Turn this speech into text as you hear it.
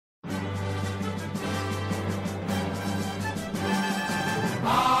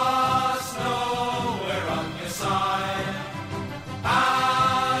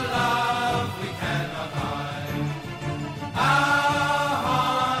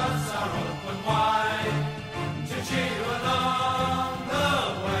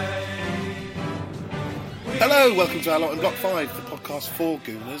Hello, welcome to Our Lot in Block 5, the podcast for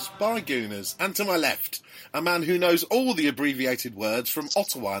Gooners by Gooners. And to my left, a man who knows all the abbreviated words from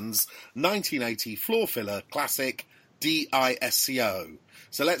Ottowan's 1980 floor filler classic, DISCO.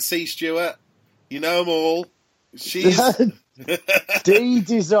 So let's see, Stuart. You know them all. She's...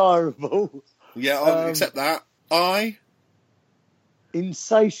 desirable. Yeah, I'll accept that.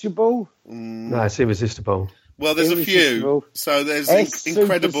 Insatiable. No, it's irresistible. Well, there's a few. So there's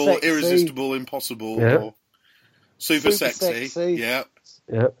incredible, sexy. irresistible, impossible, or super sexy. Yeah.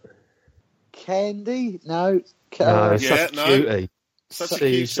 Yep. Candy? No. No, such a cutie.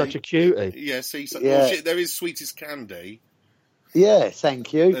 Such a cutie. Yeah, well, there is Sweetest Candy. Yeah,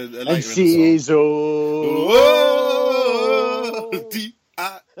 thank you. And she is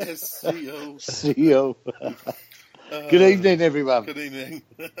D-I-S-C-O. Good evening, everyone. Good evening.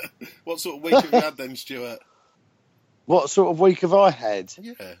 What sort of week have you had then, Stuart? What sort of week have I had?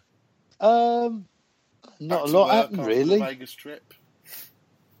 Yeah. Not a lot happened, really. The Vegas trip.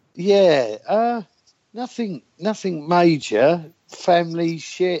 Yeah. Nothing major. Family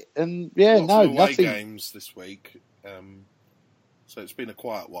shit, and Lots of away nothing. Games this week. So it's been a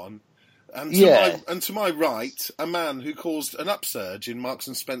quiet one. And to my right, a man who caused an upsurge in Marks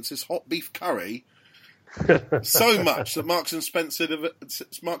and Spencer's hot beef curry. So much that Marks and Spencers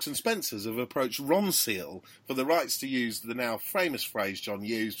have approached Ron Seal for the rights to use the now famous phrase John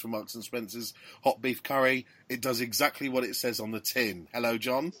used for Marks and Spencer's hot beef curry. It does exactly what it says on the tin. Hello,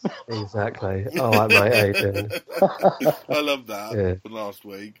 John. Exactly. All right, mate. How you doing? I love that from last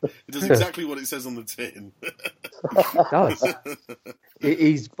week. It does exactly what it says on the tin. It does. It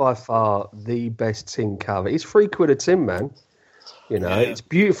is by far the best tin curry. It's £3 a tin, man. You know, it's a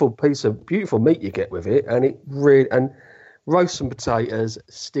beautiful meat you get with it, and roast some potatoes,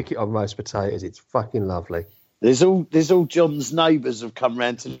 stick it on roast potatoes. It's fucking lovely. There's all John's neighbours have come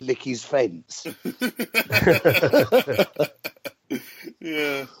round to lick his fence.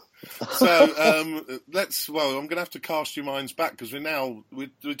 Yeah. So I'm going to have to cast your minds back because we're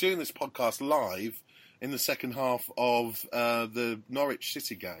doing this podcast live in the second half of the Norwich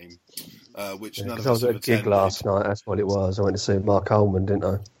City game, which none of us I was at a gig attended. last night. That's what it was. I went to see Mark Coleman, didn't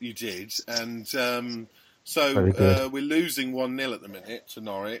I? You did, and we're losing 1-0 at the minute to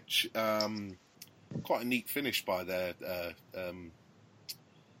Norwich. Quite a neat finish by their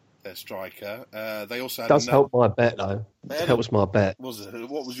striker. They also had help my bet though. It helps my bet. Was it?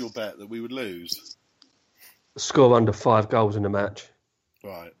 What was your bet that we would lose? Score under 5 goals in a match.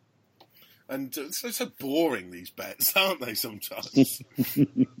 Right. And it's so boring, these bets, aren't they, sometimes? The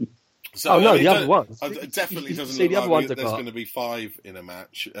other ones. It definitely doesn't see, look the like other there's going to be 5 in a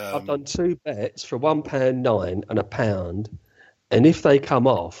match. I've done 2 bets for £1.9 and £1, and if they come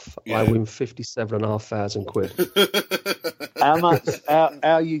off, I win £57,500. How much? How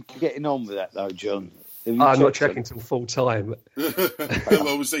are you getting on with that, though, John? I'm not checking till full time. Well,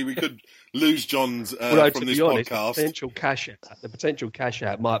 we'll see. We could lose John's from this podcast. The potential cash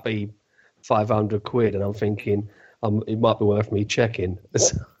out might be £500, and I'm thinking it might be worth me checking.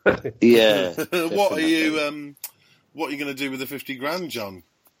 Yeah. What are you going to do with the 50 grand, John?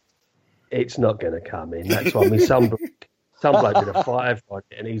 It's not going to come in. That's why some bloke did a 5 on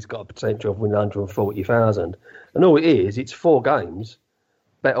it, and he's got a potential of winning 140,000. And all it is, it's 4 games.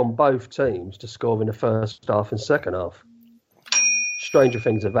 Bet on both teams to score in the first half and second half. Stranger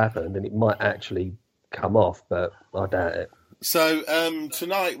things have happened, and it might actually come off, but I doubt it. So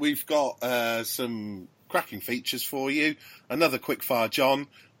tonight we've got some cracking features for you. Another quickfire John.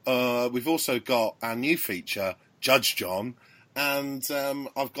 We've also got our new feature, Judge John. And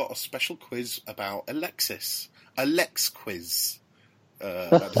I've got a special quiz about Alexis. Alex quiz.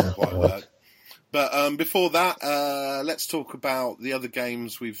 That doesn't quite work. But before that, let's talk about the other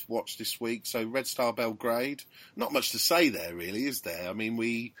games we've watched this week. So Red Star Belgrade. Not much to say there, really, is there? I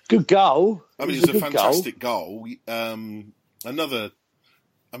mean, good goal. I mean, it was a fantastic goal.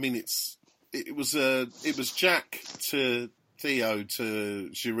 It was Jack to Theo to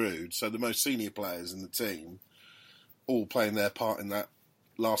Giroud, so the most senior players in the team, all playing their part in that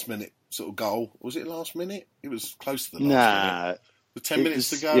last minute sort of goal. Was it last minute? It was close to the last minute. With 10 minutes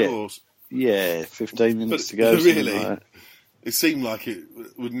to go, yeah, 15 minutes to go. Really, like it seemed like it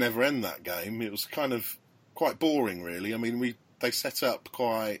would never end that game. It was quite boring, really. I mean, they set up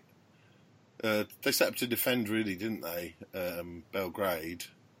to defend, really, didn't they? Belgrade.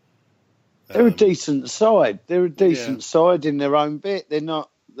 They're a decent side. They're a decent side in their own bit. They're no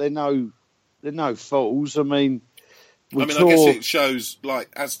fools. I mean, I guess it shows,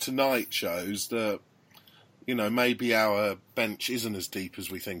 as tonight shows, that maybe our bench isn't as deep as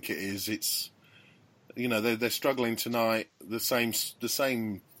we think it is. It's they're struggling tonight. The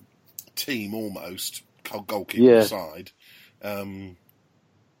same team almost goalkeeper side. And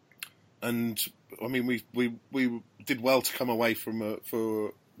I mean, we did well to come away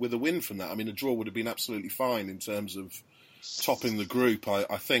with a win from that. I mean, a draw would have been absolutely fine in terms of topping the group,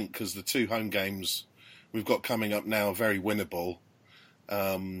 I think, because the 2 home games we've got coming up now are very winnable.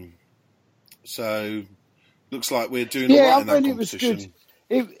 So looks like we're doing all right in that competition.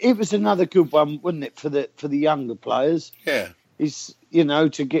 It was good. It was another good one, wasn't it, for the younger players? Yeah. Is,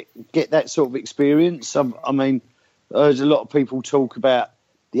 to get that sort of experience. I mean, there's a lot of people talk about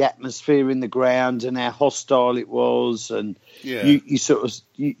the atmosphere in the ground and how hostile it was, and you sort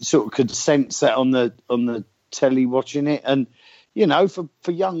of could sense that on the telly watching it, and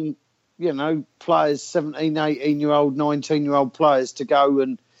for young players, 17, 18-year-old, 19-year-old players to go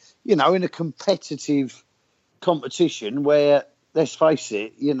and in a competitive competition where, let's face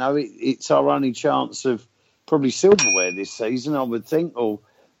it, it's our only chance of probably silverware this season, I would think, or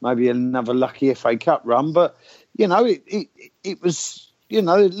maybe another lucky FA Cup run, but it was. A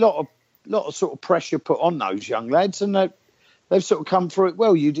lot of sort of pressure put on those young lads, and they've sort of come through it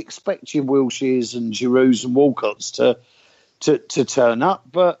well. You'd expect your Wilsheres and Girouds and Walcotts to turn up,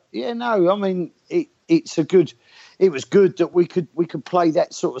 but I mean, it was good that we could play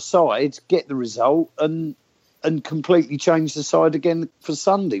that sort of side, get the result, and completely change the side again for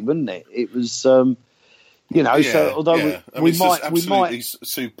Sunday, wouldn't it? It was. So although we might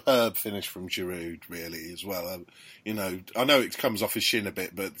superb finish from Giroud, really, as well. I know it comes off his shin a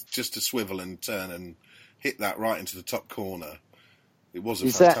bit, but just to swivel and turn and hit that right into the top corner, it was a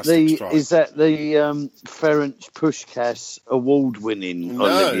fantastic strike. Is that the Ferenc Puskás award-winning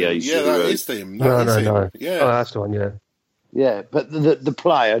Olivier Giroud? Yeah, that is him. No. Yeah, that's the one. Yeah. Yeah, but the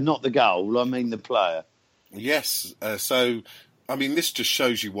player, not the goal. I mean the player. Yes. So, I mean, this just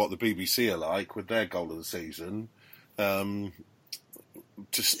shows you what the BBC are like with their goal of the season.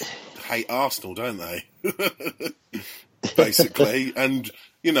 Just hate Arsenal, don't they? Basically. And,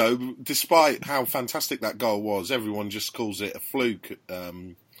 despite how fantastic that goal was, everyone just calls it a fluke.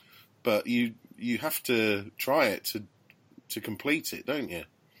 But you have to try it to complete it, don't you?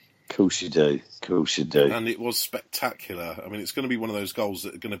 Of course you do. And it was spectacular. I mean, it's going to be one of those goals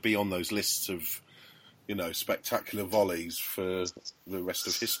that are going to be on those lists of spectacular volleys for the rest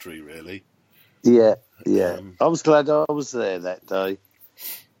of history, really. Yeah. I was glad I was there that day.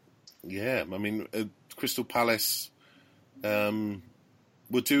 Yeah, I mean, Crystal Palace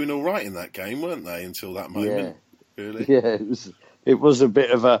were doing all right in that game, weren't they, until that moment, really? Yeah, it was a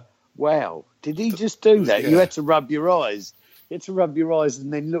bit of a, wow, did he just do that? Yeah. You had to rub your eyes. You had to rub your eyes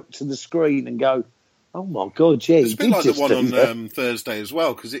and then look to the screen and go, oh my God, yeah. It's a bit like the one on Thursday as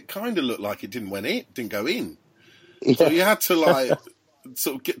well, because it kind of looked like it didn't go in. Yeah. So you had to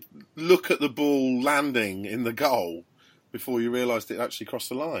sort of look at the ball landing in the goal before you realised it actually crossed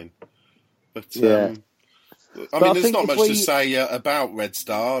the line. But I mean, there's not much to say about Red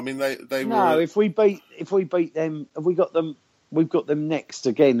Star. I mean, they were. No, if we beat them, we've got them next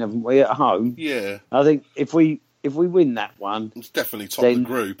again, haven't we, at home? Yeah. I think if we win that one, it's definitely top the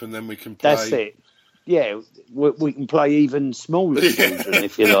group, and then we can play. That's it. Yeah, we can play even smaller children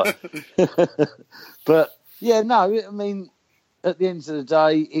if you like. But I mean, at the end of the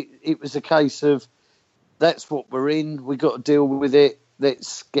day, it was a case of that's what we're in. We got to deal with it.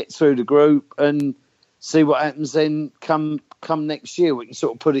 Let's get through the group and see what happens. Then come next year, we can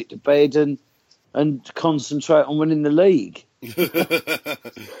sort of put it to bed and concentrate on winning the league.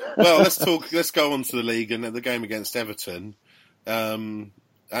 Well, let's go on to the league and the game against Everton.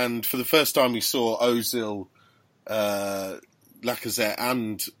 And for the first time, we saw Ozil, Lacazette,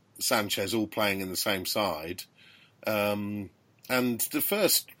 and Sanchez all playing in the same side. And the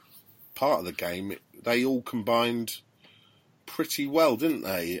first part of the game, they all combined pretty well, didn't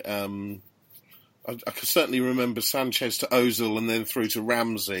they? I can certainly remember Sanchez to Ozil and then through to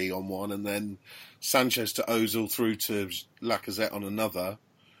Ramsey on one, and then Sanchez to Ozil through to Lacazette on another.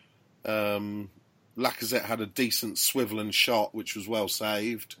 Lacazette had a decent swivel and shot, which was well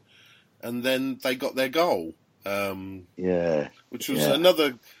saved. And then they got their goal. Which was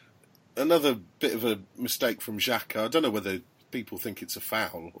another bit of a mistake from Xhaka. I don't know whether people think it's a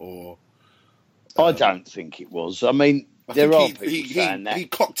foul or... I don't think it was. I mean, there are people saying that. He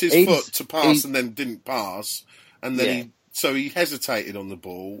cocked his foot to pass and then didn't pass. And then he hesitated on the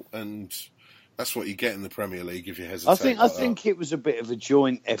ball, and... That's what you get in the Premier League if you hesitate. I think it was a bit of a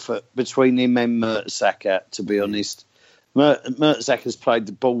joint effort between him and Mertesacker, to be honest. Mertesacker's played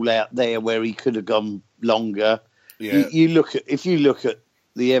the ball out there where he could have gone longer. Yeah. If you look at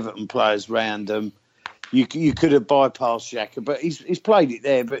the Everton players round him, you could have bypassed Xhaka, but he's played it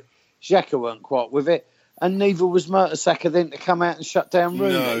there. But Xhaka weren't quite with it. And neither was Mertesacker then to come out and shut down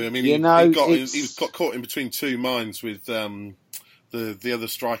Rooney. No, I mean, he got caught in between two minds with the other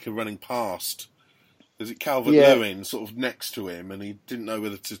striker running past. Is it Calvert-Lewin sort of next to him, and he didn't know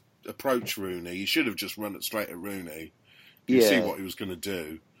whether to approach Rooney. He should have just run it straight at Rooney. You see what he was going to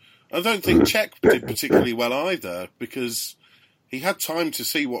do. I don't think Cech did particularly well either, because he had time to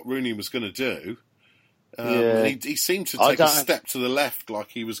see what Rooney was going to do. And he seemed to take a step to the left like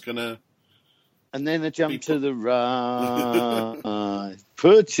he was going to... And then a jump to the right.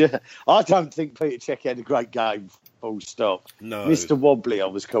 I don't think Peter Cech had a great game, full stop. No. Mr. Wobbly, I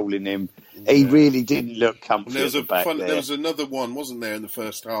was calling him. Yeah. He really didn't look comfy at the back there. There was another one, wasn't there, in the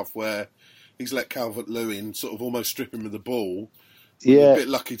first half where he's let Calvert-Lewin sort of almost strip him of the ball. Yeah. A bit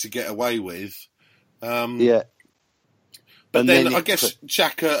lucky to get away with. Yeah. But then I guess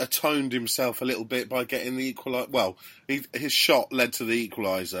Xhaka atoned himself a little bit by getting the equaliser. Well, his shot led to the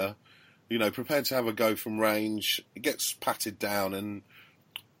equaliser. You know, prepared to have a go from range. It gets patted down, and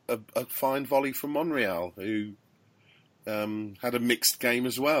a fine volley from Monreal, who had a mixed game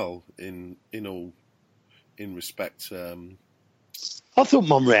as well in respect. I thought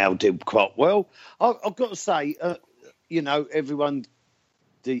Monreal did quite well. I've got to say, you know, everyone.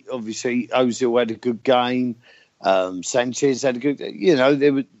 Obviously, Ozil had a good game. Sanchez had a good. You know,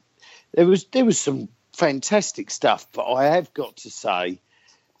 there was some fantastic stuff, but I have got to say,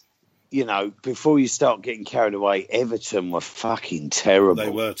 you know, before you start getting carried away, Everton were fucking terrible. They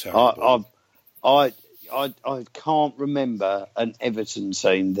were terrible. I can't remember an Everton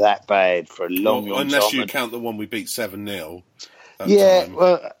team that bad for a long time. Unless you count the one we beat 7-0. Yeah, time.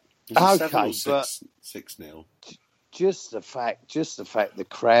 Well, okay, 6-0. Just the fact the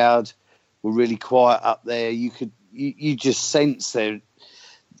crowd were really quiet up there. You just sense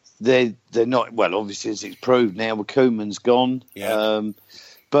they're not, well, obviously as it's proved now, Koeman's gone. Yeah.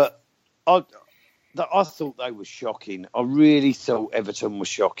 But I thought they were shocking. I really thought Everton was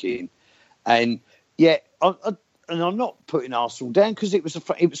shocking, and I'm not putting Arsenal down, because it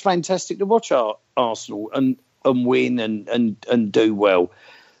was fantastic to watch Arsenal and win and do well.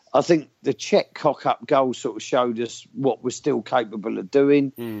 I think the Czech cock-up goal sort of showed us what we're still capable of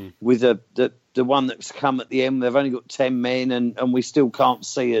doing with the one that's come at the end. They've only got 10 men, and we still can't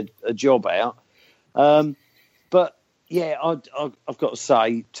see a job out. But yeah, I've got to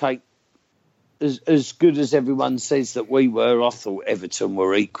say, take as good as everyone says that we were, I thought Everton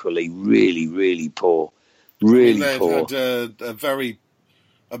were equally really, really poor. Really poor. They'd had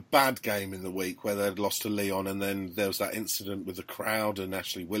a bad game in the week where they'd lost to Lyon, and then there was that incident with the crowd and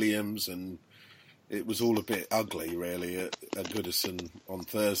Ashley Williams, and it was all a bit ugly, really, at Goodison on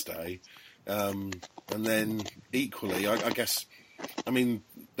Thursday. And then equally, I guess, I mean,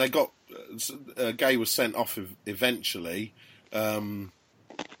 they got... Gay was sent off eventually,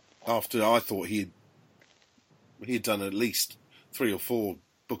 after I thought he had done at least 3 or 4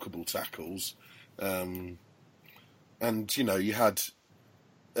 bookable tackles. And, you know, you had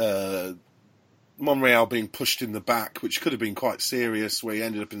Monreal being pushed in the back, which could have been quite serious, where he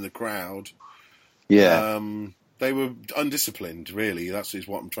ended up in the crowd. Yeah. They were undisciplined, really. That's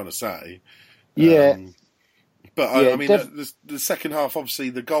what I'm trying to say. Yeah. But, I mean, the second half, obviously,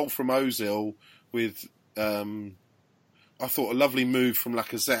 the goal from Ozil with... I thought a lovely move from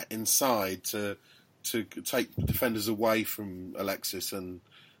Lacazette inside to take defenders away from Alexis and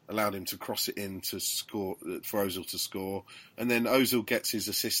allowed him to cross it in to score, for Ozil to score. And then Ozil gets his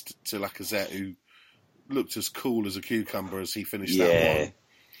assist to Lacazette, who looked as cool as a cucumber as he finished that one.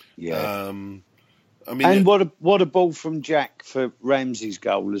 Yeah. I mean, and what a ball from Jack for Ramsey's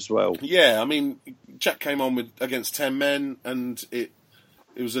goal as well. Yeah, I mean, Jack came on against 10 men, and it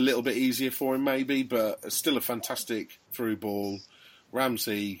was a little bit easier for him maybe, but still a fantastic through ball.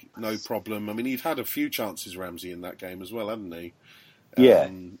 Ramsey, no problem. I mean, he'd had a few chances, Ramsey, in that game as well, hadn't he? Yeah.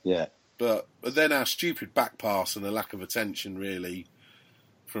 But then our stupid back pass and a lack of attention, really,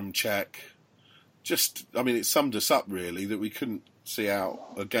 from Cech. Just, I mean, it summed us up, really, that we couldn't see out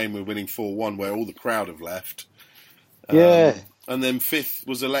a game we're winning 4-1 where all the crowd have left. Yeah. And then fifth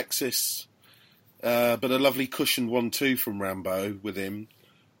was Alexis, but a lovely cushioned 1-2 from Rambo with him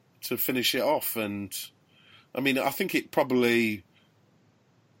to finish it off. And, I mean, I think it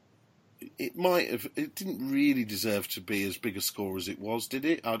didn't really deserve to be as big a score as it was, did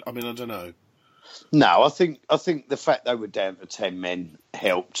it? I mean, I don't know. No, I think the fact they were down to 10 men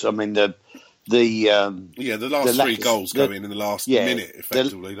helped. I mean, the last 3 goals go in the last minute,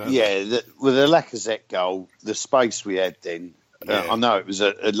 effectively, don't they? With the Lacazette goal, the space we had then, I know it was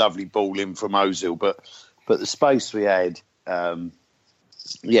a lovely ball in from Ozil, but the space we had,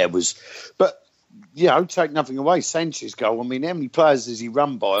 was... But, you know, take nothing away, Sanchez goal, I mean, how many players does he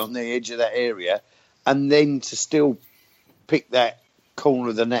run by on the edge of that area? and then to still pick that corner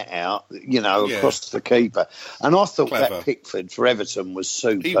of the net out, across the keeper. And I thought that Pickford for Everton was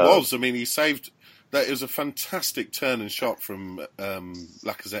superb. He was. I mean, he saved. That it was a fantastic turn and shot from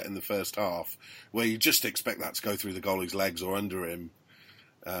Lacazette in the first half, where you just expect that to go through the goalie's legs or under him.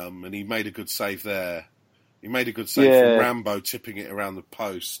 And he made a good save there. He made a good save from Rambo tipping it around the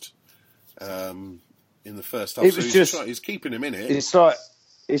post in the first half. It was he's keeping him in it. It's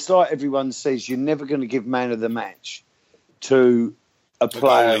like everyone says, you're never going to give man of the match to a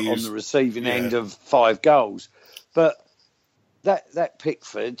player on the receiving end of 5 goals. But that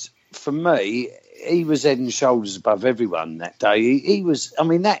Pickford, for me, he was head and shoulders above everyone that day. He was. I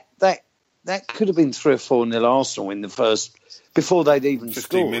mean, that could have been 3 or 4-0 Arsenal in the first before they'd even 15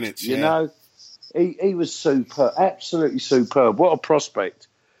 scored. minutes. You know, he was superb, absolutely superb. What a prospect!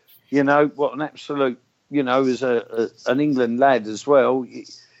 What an absolute. As an England lad as well.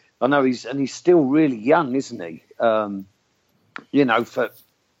 I know he's still really young, isn't he?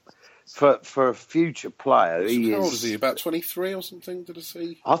 For a future player, How old is he? About 23 or something? Did I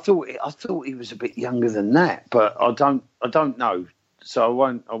see? I thought he was a bit younger than that, but I don't know. So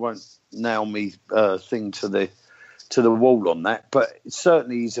I won't nail me thing to the wall on that. But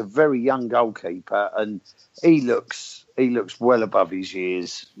certainly he's a very young goalkeeper, and he looks well above his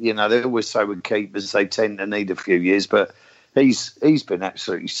years. They always say with keepers they tend to need a few years, but he's been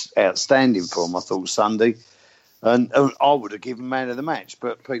absolutely outstanding for him. I thought Sunday. And I would have given man of the match,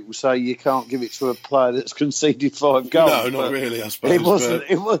 but people say you can't give it to a player that's conceded 5 goals. No, not really, I suppose. It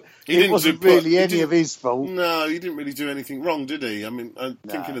wasn't really any of his fault. No, he didn't really do anything wrong, did he? I mean,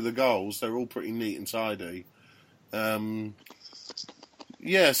 thinking of the goals, they're all pretty neat and tidy. So, I mean,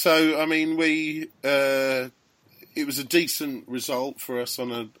 it was a decent result for us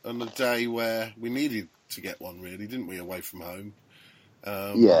on a day where we needed to get one, really, didn't we, away from home?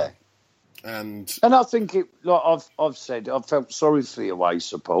 And I think I've said, I felt sorry for the away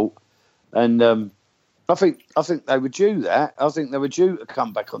support, and I think they were due that. I think they were due to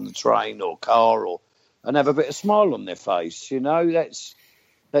come back on the train or car and have a bit of smile on their face.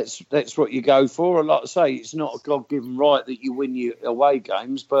 That's what you go for. And like I say, it's not a God-given right that you win your away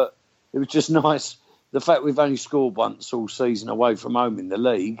games, but it was just nice. The fact we've only scored once all season away from home in the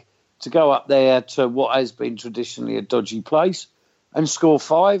league, to go up there to what has been traditionally a dodgy place and score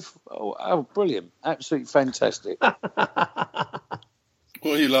 5. Oh, brilliant. Absolutely fantastic. What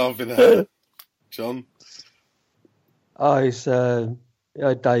are you laughing at, John? Oh, it's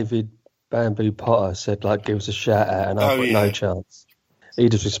David Bamboo Potter said, give us a shout out, and I put no chance. He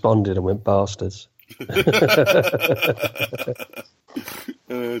just responded and went, bastards.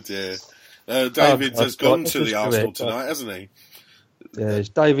 Oh, dear. David has gone to the Arsenal tonight, hasn't he? Yeah, it's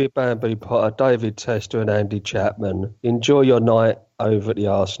David Bamboo Potter, David Tester and Andy Chapman. Enjoy your night over at the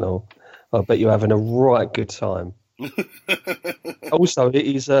Arsenal. I bet you're having a right good time. Also, it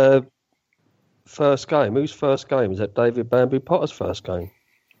is first game. Whose first game? Is that David Bamboo Potter's first game?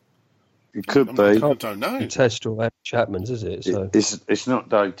 It could be. I don't know. Tester or Andy Chapman's, is it? So it's not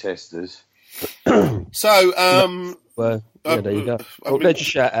Dave Tester's. So, well, there you go. Let's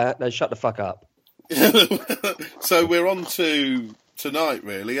shout out. Let's shut the fuck up. So we're on to tonight,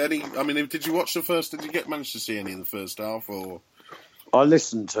 really. Did you watch the first? Did you manage to see any of the first half? Or I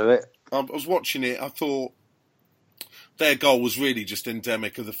listened to it. I was watching it. I thought their goal was really just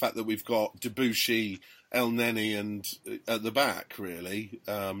endemic of the fact that we've got Debuchy, El Neni, and at the back. Really,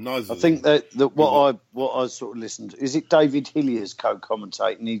 neither. I think that what I sort of listened to, is it David Hillier's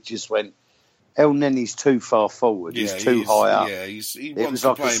co-commentating? He just went, El Neni's too far forward. He's too high up. Yeah, he it wants was to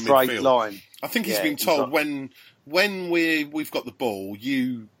like play a straight midfield. line. I think he's been told when we've got the ball,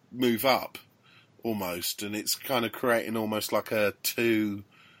 you move up almost, and it's kind of creating almost like a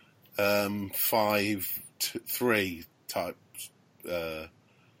 2-5-3 type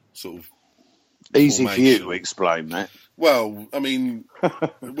sort of easy formation. for you to explain that. Well, I mean,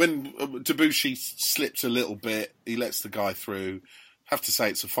 when Debuchy slips a little bit, he lets the guy through. Have to say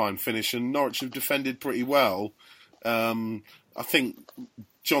it's a fine finish, and Norwich have defended pretty well. I think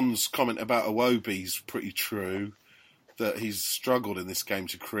John's comment about Iwobi's pretty true, that he's struggled in this game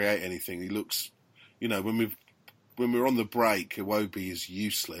to create anything. He looks, when we're on the break, Iwobi is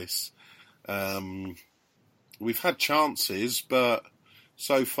useless. We've had chances, but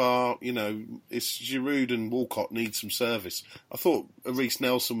so far, it's Giroud and Walcott need some service. I thought Reece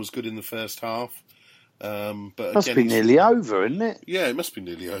Nelson was good in the first half. But must be nearly over, isn't it? Yeah, it must be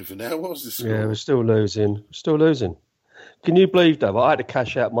nearly over now. What was the score? Yeah, we're still losing. Can you believe, though, I had to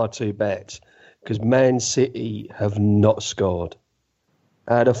cash out my 2 bets because Man City have not scored.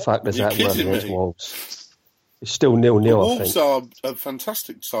 How the fuck does that work against Wolves? It's still 0-0, I think. Wolves are a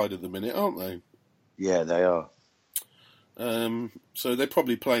fantastic side at the minute, aren't they? Yeah, they are. So they're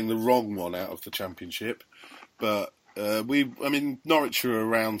probably playing the wrong one out of the Championship. But Norwich are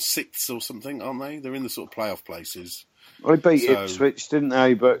around 6th or something, aren't they? They're in the sort of playoff places. They beat Ipswich, didn't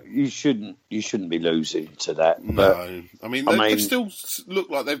they? But you shouldn't be losing to that. No, they still look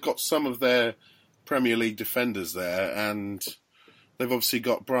like they've got some of their Premier League defenders there, and they've obviously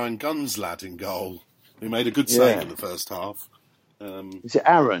got Brian Gunn's lad in goal, who made a good save in the first half. Is it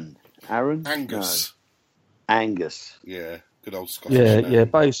Aaron? Aaron? Angus. No. Angus. Yeah, good old Scottish name. Yeah.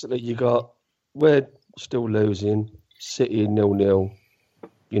 Basically, we're still losing. City 0-0,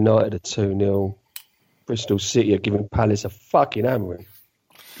 United are 2-0. Bristol City are giving Palace a fucking hammering.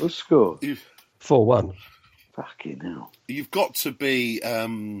 What's the score? 4-1. Fucking hell. You've got to be a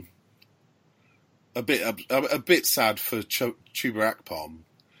bit sad for Chuba Akpom,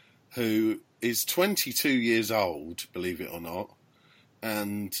 who is 22 years old, believe it or not,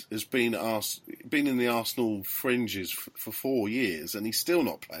 and has been in the Arsenal fringes for 4 years, and he's still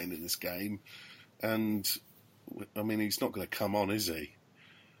not playing in this game. And he's not going to come on, is he?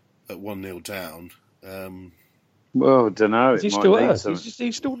 At 1-0 down. Well, I don't know. Is he still there? Is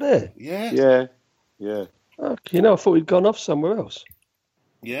he still there? Yeah. Yeah. I thought he'd gone off somewhere else.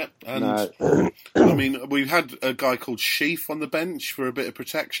 Yeah, and we've had a guy called Sheaf on the bench for a bit of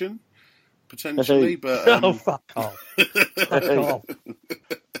protection, potentially, but fuck off!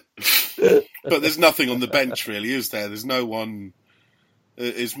 But there's nothing on the bench really, is there? There's no one.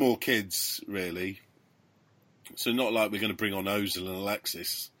 It's more kids really, so not like we're going to bring on Ozil and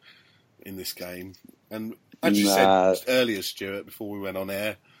Alexis in this game. And as you said earlier, Stuart, before we went on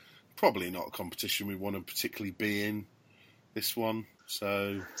air, probably not a competition we want to particularly be in, this one.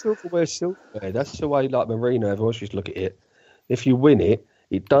 So silverware. That's the way, like Marino, everyone should look at it. If you win it,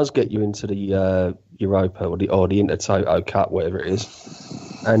 it does get you into the Europa or the Intertoto Cup, whatever it is,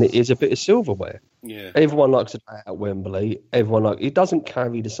 and it is a bit of silverware. Yeah. Everyone likes it at Wembley. It doesn't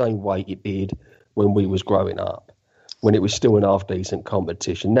carry the same weight it did when we was growing up, when it was still an half decent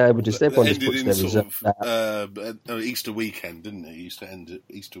competition. Now everyone just puts their reserves out. Easter weekend, didn't it? It used to end at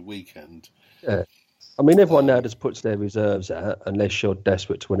Easter weekend. Yeah. Everyone now just puts their reserves out unless you're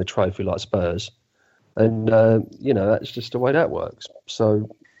desperate to win a trophy like Spurs. And, that's just the way that works. So,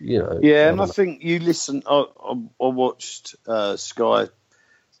 Yeah, and I think you listen, I watched Sky,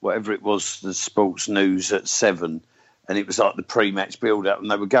 whatever it was, the sports news at 7, and it was like the pre-match build-up,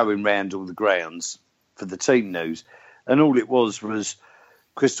 and they were going round all the grounds for the team news. And all it was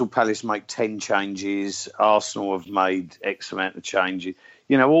Crystal Palace make 10 changes, Arsenal have made X amount of changes.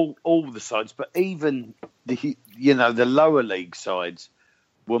 All the sides, but even the lower league sides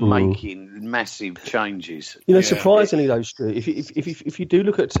were making massive changes. Surprisingly though, Stu, if you do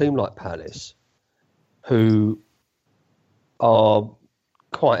look at a team like Palace, who are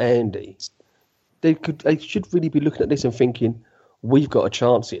quite handy, they should really be looking at this and thinking, we've got a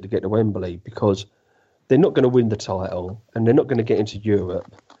chance here to get to Wembley, because they're not going to win the title and they're not going to get into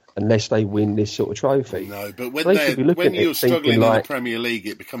Europe unless they win this sort of trophy. No, but when you're struggling in the Premier League,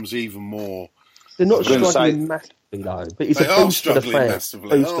 it becomes even more. They're not struggling massively though, but it's a boost for the fans,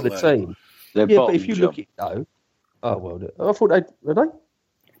 boost for the team. But if you look at it though, I thought were they?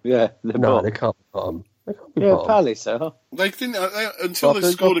 Yeah, they can't be bottom. They can't be bottom. Palace are. They didn't until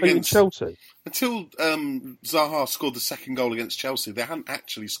they scored against Chelsea. Until Zaha scored the second goal against Chelsea, they hadn't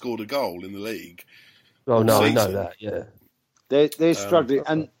actually scored a goal in the league. Oh no, I know that. Yeah. They're struggling,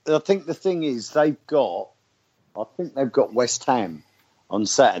 and I think the thing is they've got West Ham on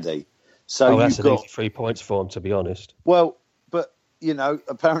Saturday. So that's an easy 3 points for them, to be honest. Well, but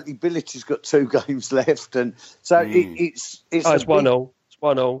apparently Bilic has got 2 games left, and so it's 1-0. It's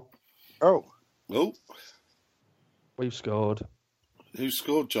 1-0. Oh, we've scored. Who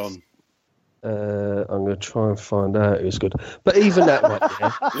scored, John? I'm going to try and find out who's good. But even that one,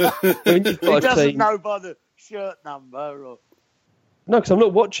 he doesn't know by the shirt number or. No, because I'm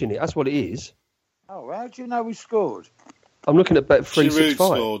not watching it. That's what it is. Oh, how do you know who scored? I'm looking at Bet365. Giroud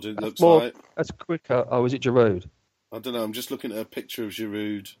scored, it looks like. That's quicker. Oh, is it Giroud? I don't know. I'm just looking at a picture of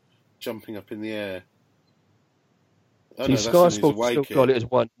Giroud jumping up in the air. Sky Sports still got it as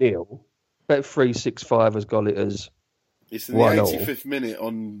 1-0. Bet365 has got it as It's in the 85th minute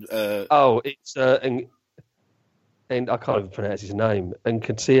on... it's... and I can't even pronounce his name.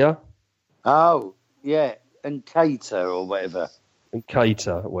 Nketiah? Oh, yeah. Nketiah or whatever.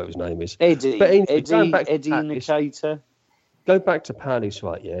 Nketiah, whatever his name is. Eddie Nketiah. Go back to Palace,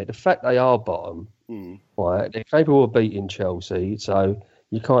 right, yeah. The fact they are bottom, right, they're capable of beating Chelsea, so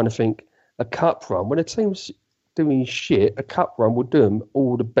you kind of think a cup run, when a team's doing shit, a cup run will do them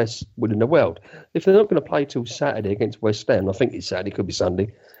all the best will in the world. If they're not going to play till Saturday against West Ham, I think it's Saturday, could be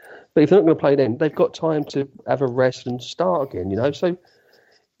Sunday, But if they're not going to play then, they've got time to have a rest and start again, you know? So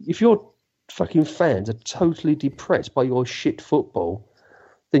if your fucking fans are totally depressed by your shit football,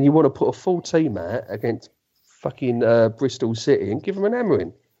 then you want to put a full team out against fucking Bristol City and give them an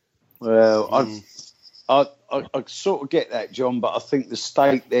hammering. Well, I sort of get that, John, but I think the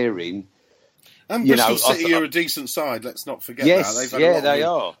state they're in... And Bristol City are a decent side, let's not forget that. They've had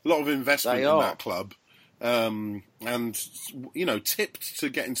a lot of investment in that club. And, tipped to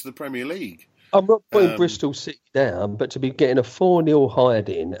get into the Premier League. I'm not putting Bristol City down, but to be getting a 4-0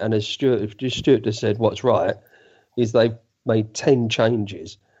 hide-in, and as Stuart just said, what's right, is they've made 10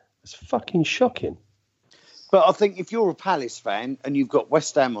 changes. It's fucking shocking. But I think if you're a Palace fan and you've got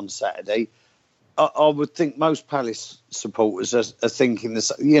West Ham on Saturday, I would think most Palace supporters are thinking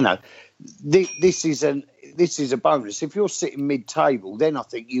this. This is a bonus. If you're sitting mid-table, then I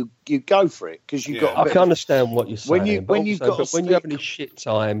think you go for it because you've got. I can understand what you're saying. When you're having a shit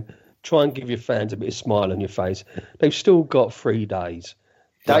time, try and give your fans a bit of smile on your face. They've still got 3 days.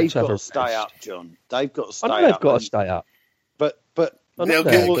 They've got to stay up, John. They've got to stay up. I know they've got to stay up. But they'll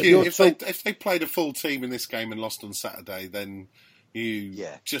get you. If they played a full team in this game and lost on Saturday, then the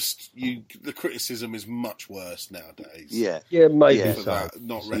criticism is much worse nowadays. Yeah, maybe for that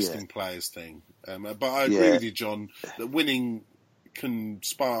not resting players thing. But I agree with you, John, that winning can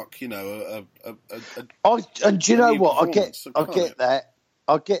spark, and do you know what? I get that.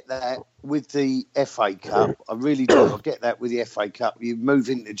 I get that with the FA Cup. I really do. I get that with the FA Cup. You move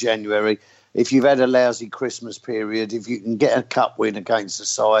into January. If you've had a lousy Christmas period, if you can get a cup win against the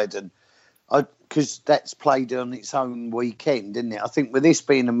side, and because that's played on its own weekend, isn't it? I think with this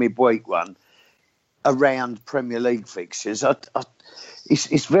being a midweek one around Premier League fixtures,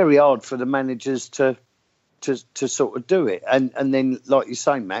 it's very hard for the managers to sort of do it. And then, like you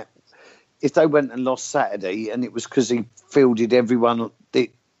say, Matt, if they went and lost Saturday and it was because he fielded everyone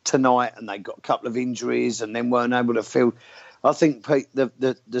tonight and they got a couple of injuries and then weren't able to field, I think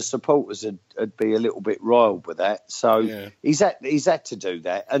the supporters would be a little bit riled with that. So he's had to do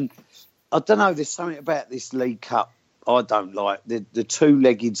that. And I don't know, there's something about this League Cup I don't like. The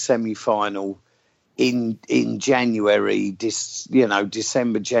two-legged semi-final in January,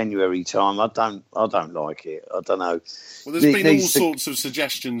 December, January time. I don't like it. I don't know. Well, there's been all sorts of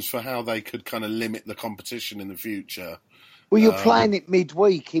suggestions for how they could kind of limit the competition in the future. Well, you're playing it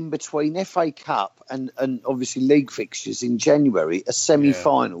midweek in between FA Cup and obviously league fixtures in January, a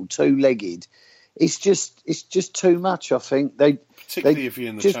semi-final, two-legged. It's just too much, I think. Particularly if you're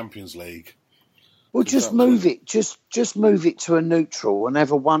in the Champions League. Well, just move it. Just move it to a neutral and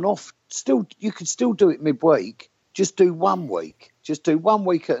have a one-off. You could still do it midweek. Just do 1 week. Just do 1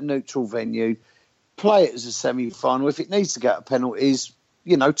 week at a neutral venue. Play it as a semi-final. If it needs to go to penalties,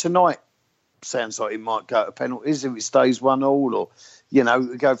 tonight sounds like it might go to penalties if it stays 1-1 or,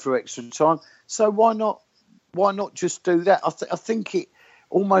 go for extra time. So why not just do that? I think it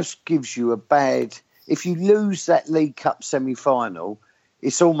almost gives you a bad... If you lose that League Cup semi-final,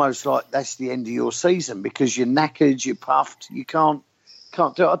 it's almost like that's the end of your season because you're knackered, you're puffed, you can't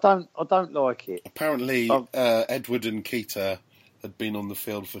do it. I don't like it. Apparently, Edward and Keita had been on the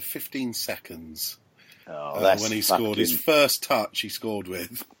field for 15 seconds when he scored his first touch. He scored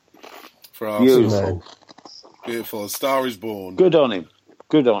with for Arsenal. Beautiful. A star is born. Good on him.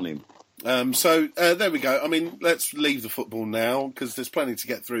 So there we go. I mean, let's leave the football now because there's plenty to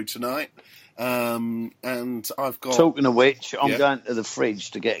get through tonight. And I've got... Talking of which, I'm going to the fridge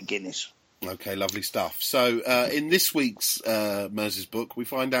to get a Guinness. Okay, lovely stuff. So in this week's Mers's book, we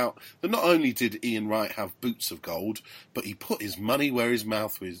find out that not only did Ian Wright have boots of gold, but he put his money where his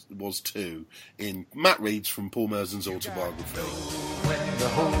mouth was too, in Matt Reed's From Paul Mersen's autobiography. Know when to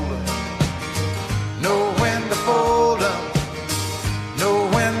hold up, know when to fold up, know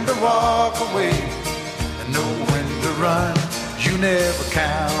when to walk away, and know when to run. You never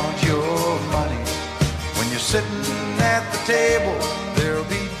count your money. When you're sitting at the table, there'll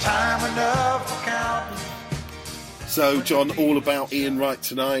be time enough for counting. So, John, all about Ian Wright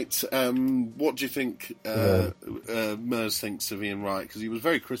tonight. What do you think Mers thinks of Ian Wright? Because he was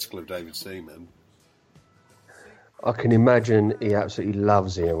very critical of David Seaman. I can imagine he absolutely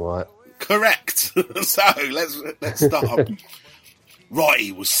loves Ian Wright. Correct. So, let's start.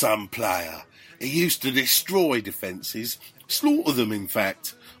 Wrighty was some player. He used to destroy defences. Slaughter them, in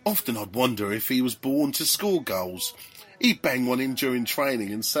fact. Often I'd wonder if he was born to score goals. He'd bang one in during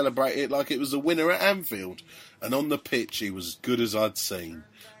training and celebrate it like it was a winner at Anfield. And on the pitch, he was as good as I'd seen.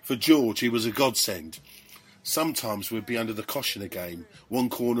 For George, he was a godsend. Sometimes we'd be under the cosh in a game, one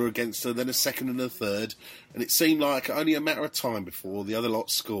corner against her, then a second and a third, and it seemed like only a matter of time before the other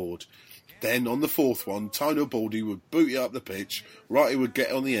lot scored. Then, on the fourth one, Tino Baldy would boot it up the pitch, Wrighty would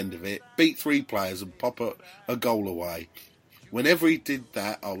get on the end of it, beat 3 players and pop a goal away. Whenever he did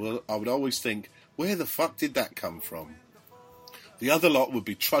that, I would always think, where the fuck did that come from? The other lot would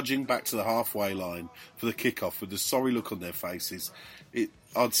be trudging back to the halfway line for the kick-off with a sorry look on their faces.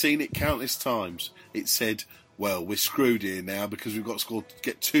 I'd seen it countless times. It said, well, we're screwed here now because we've got to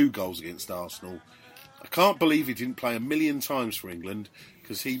get 2 goals against Arsenal. I can't believe he didn't play a million times for England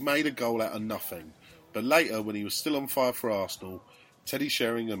because he made a goal out of nothing. But later, when he was still on fire for Arsenal, Teddy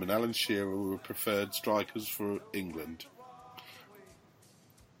Sheringham and Alan Shearer were preferred strikers for England.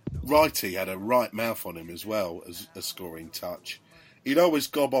 Wrighty had a right mouth on him as well as a scoring touch. He'd always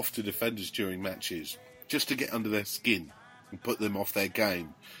gob off to defenders during matches, just to get under their skin and put them off their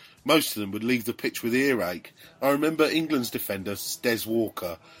game. Most of them would leave the pitch with earache. I remember England's defender, Des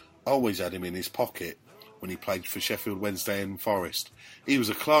Walker, always had him in his pocket when he played for Sheffield Wednesday and Forest. He was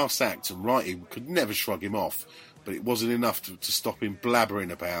a class act and Wrighty could never shrug him off, but it wasn't enough to stop him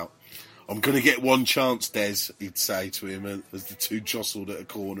blabbering about. I'm going to get one chance, Des, he'd say to him as the 2 jostled at a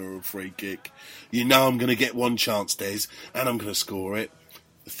corner or a free kick. You know I'm going to get one chance, Des, and I'm going to score it.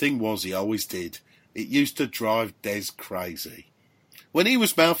 The thing was, he always did. It used to drive Des crazy. When he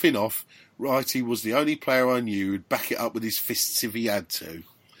was mouthing off, Wrighty was the only player I knew who'd back it up with his fists if he had to.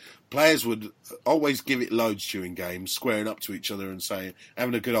 Players would always give it loads during games, squaring up to each other and saying,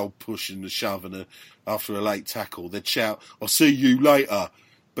 having a good old push and a shove and after a late tackle. They'd shout, I'll see you later.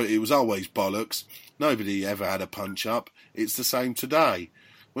 But it was always bollocks. Nobody ever had a punch-up. It's the same today.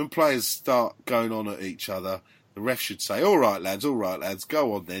 When players start going on at each other, the ref should say, all right, lads,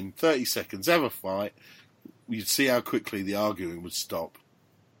 go on then. 30 seconds, have a fight. You'd see how quickly the arguing would stop.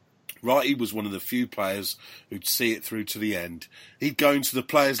 Wrighty was one of the few players who'd see it through to the end. He'd go into the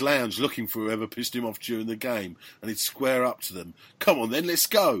players' lounge looking for whoever pissed him off during the game, and he'd square up to them. Come on then, let's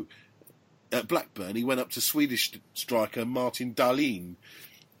go. At Blackburn, he went up to Swedish striker Martin Dahlin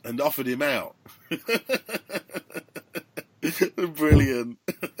and offered him out. Brilliant.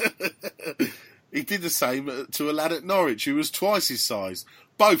 He did the same to a lad at Norwich who was twice his size.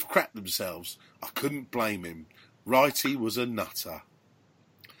 Both crapped themselves. I couldn't blame him. Wrighty was a nutter.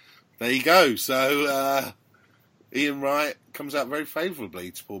 There you go. So Ian Wright comes out very favourably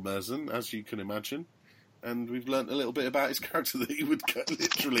to Paul Merson, as you can imagine. And we've learnt a little bit about his character, that he would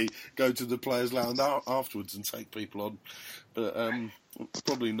literally go to the players' lounge afterwards and take people on. But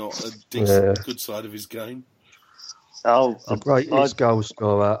probably not a decent, good side of his game. Oh, the greatest goal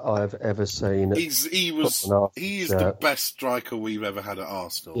scorer I've ever seen. He is the best striker we've ever had at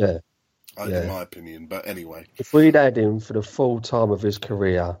Arsenal. Yeah. In my opinion. But anyway. If we'd had him for the full time of his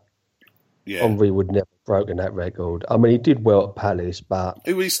career, Henry would never have broken that record. I mean, he did well at Palace, but...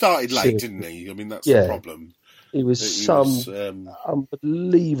 He started late, didn't he? I mean, that's the problem. He was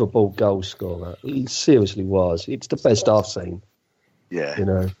unbelievable goal scorer. He seriously was. It's the best I've seen. Yeah. You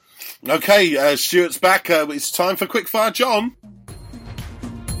know. Okay, Stuart's back. It's time for Quickfire John.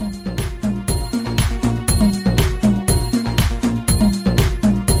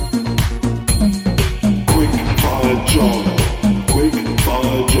 Quickfire John.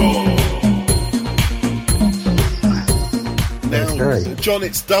 Quickfire John. Now, John,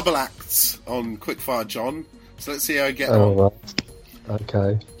 it's double acts on Quickfire John. So let's see how I get on. Right.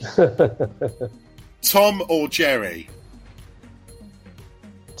 Okay. Tom or Jerry?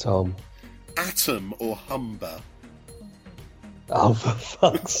 Tom. Atom or Humber? Oh, for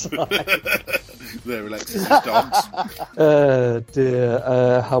fuck's sake. They're Alexis's dogs.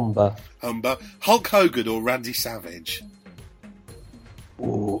 Dear. Humber. Humber. Hulk Hogan or Randy Savage?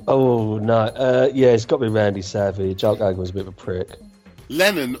 Oh, no. It's got to be Randy Savage. Hulk Hogan was a bit of a prick.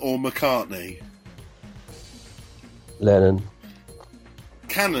 Lennon or McCartney? Lennon.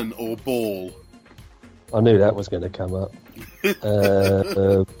 Cannon or Ball? I knew that was going to come up.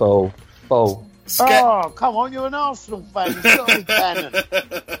 Ball. Oh, come on, you're an Arsenal fan. It's not a Cannon.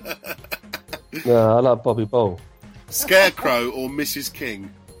 No, I like Bobby Ball. Scarecrow or Mrs.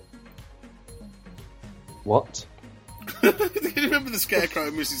 King? What? Do you remember the Scarecrow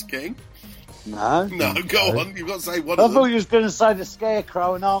and Mrs. King? No. No, go on. You've got to say one I of them. thought you was going to say the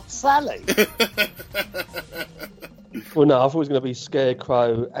Scarecrow and Aunt Sally. Well, no, I thought it was going to be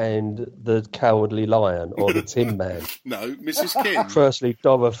Scarecrow and the Cowardly Lion or the Tin Man. No, Mrs. King. Firstly,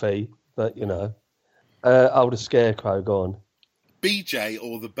 Dorothy, but, you know. The Scarecrow, gone. BJ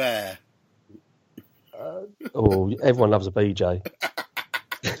or the Bear? Everyone loves a BJ.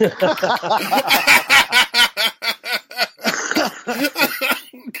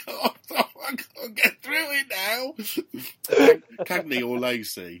 God, I can't get through it now. Cagney or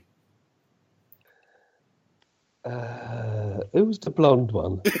Lacey? Who was the blonde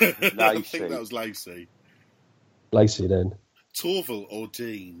one? I think that was Lacey. Lacey, then. Torval or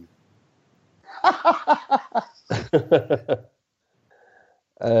Dean?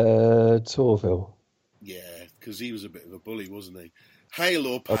 Torville. Yeah, because he was a bit of a bully, wasn't he? Hale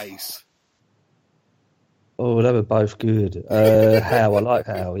or Pace? Oh, they were both good. Hale, I like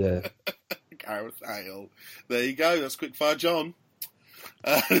Hale, yeah. Gareth Hale. There you go, that's Quickfire John.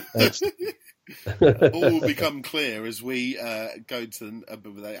 All will become clear as we go to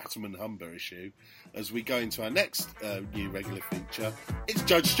the Atom and Humber issue. As we go into our next new regular feature, it's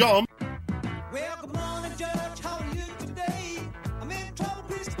Judge John. Well, good morning, Judge. How are you today? I'm in trouble,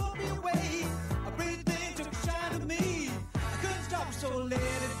 please put me away. A pretty thing took a shine to me. I couldn't stop it, so let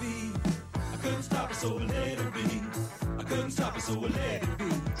it be. I couldn't stop it, so let it be. I couldn't stop it, so let it be.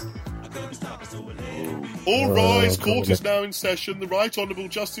 I couldn't stop it, so let it be. All rise, court is now in session. The Right Honourable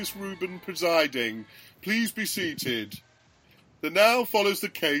Justice Rubin presiding. Please be seated. The now follows the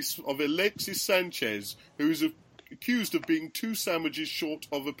case of Alexis Sanchez, who is accused of being 2 sandwiches short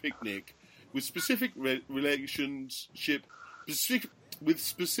of a picnic, with specific reference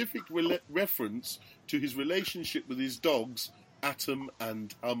to his relationship with his dogs, Atom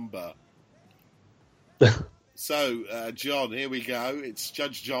and Humber. So, John, here we go. It's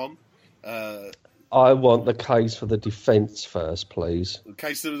Judge John. I want the case for the defence first, please. The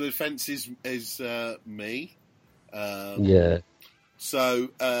case of the defence is me. Yeah. So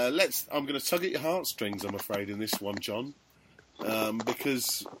I'm going to tug at your heartstrings, I'm afraid, in this one, John,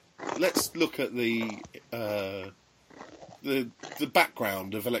 because let's look at the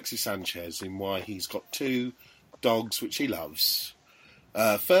background of Alexis Sanchez and why he's got 2 dogs which he loves.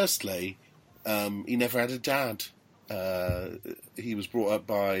 Firstly, he never had a dad. He was brought up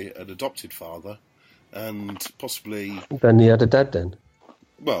by an adopted father, and possibly. Then he had a dad. Then.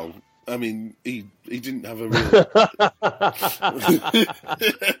 Well. I mean, he didn't have a real...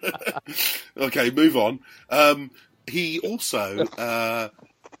 Okay, move on. He also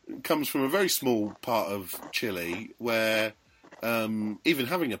comes from a very small part of Chile where even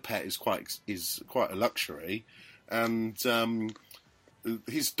having a pet is quite a luxury. And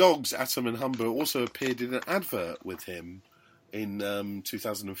his dogs, Atom and Humber, also appeared in an advert with him in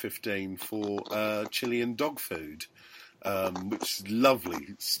 2015 for Chilean dog food. Which is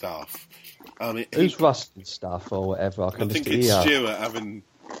lovely stuff. Who's rusting stuff or whatever? I think it's Stuart having...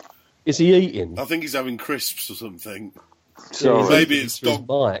 Is he eating? I think he's having crisps or something. Sorry. Maybe it's dog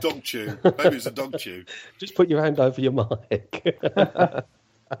chew. Maybe it's a dog chew. Just put your hand over your mic.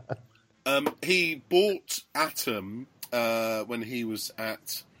 He bought Atom when he was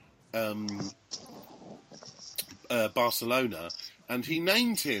at Barcelona, and he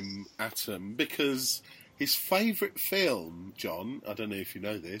named him Atom because... his favourite film, John, I don't know if you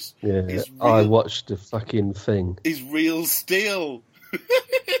know this. Yeah, I watched the fucking thing. Is Real Steel,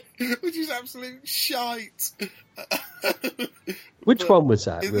 which is absolute shite. Which one was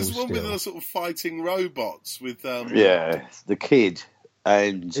that? There's one with the sort of fighting robots with. Yeah, the kid.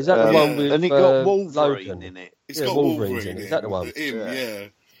 And is that the one with? And it got Wolverine Logan in it. It's got Wolverine in it. Is that the one? Yeah.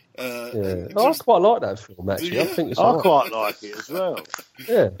 I quite like that film actually. Yeah. I think it's quite like it as well.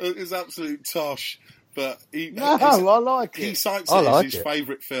 Yeah, it's absolute tosh. But I like it. He cites it as his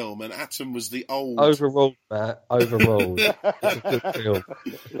favourite film, and Atom was the old... Overruled, Matt. Overruled. It's a good film.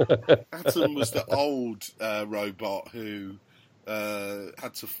 Atom was the old robot who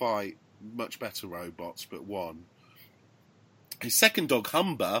had to fight much better robots, but won. His second dog,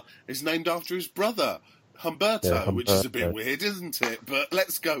 Humber, is named after his brother, Humberto, which is a bit weird, isn't it? But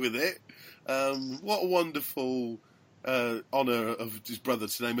let's go with it. What a wonderful honour of his brother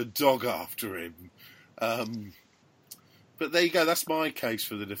to name a dog after him. But there you go. That's my case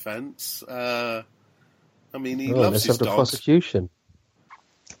for the defence. I mean, he loves his dogs. The prosecution.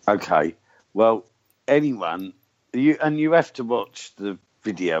 Okay. Well, anyone, you have to watch the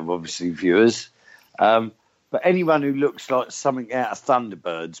video, obviously, viewers. But anyone who looks like something out of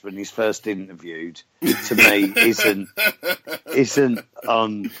Thunderbirds when he's first interviewed, to me, isn't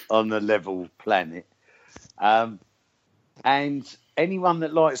on a level planet. And anyone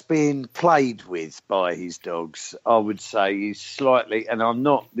that likes being played with by his dogs, I would say is slightly. And I'm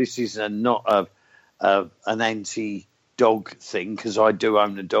not. This is not an anti-dog thing, because I do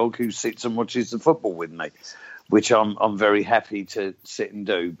own a dog who sits and watches the football with me, which I'm very happy to sit and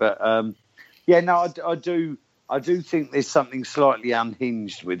do. But I do think there's something slightly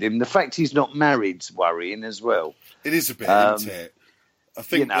unhinged with him. The fact he's not married's worrying as well. It is a bit, isn't it? I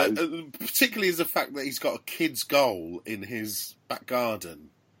think, particularly is the fact that he's got a kid's goal in his back garden.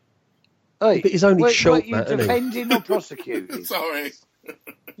 Hey, but he's only short, you're defending or prosecuting? Sorry.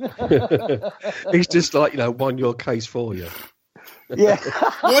 He's just like, won your case for you. Yeah.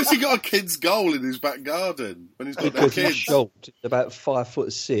 Why has he got a kid's goal in his back garden when he's got no Because he's kids? short, about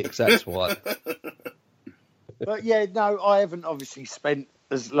 5'6", that's why. But yeah, no, I haven't obviously spent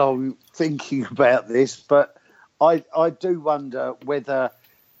as long thinking about this, but I do wonder whether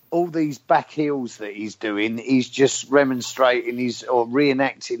all these back heels that he's doing, he's just remonstrating or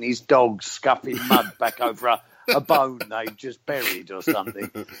reenacting his dog scuffing mud back over a bone they've just buried or something.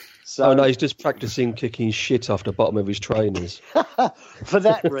 So, Oh no, he's just practicing kicking shit off the bottom of his trainers. for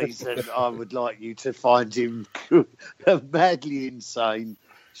that reason, I would like you to find him madly insane,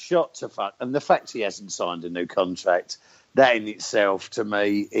 shot to fuck. And the fact he hasn't signed a new contract, that in itself, to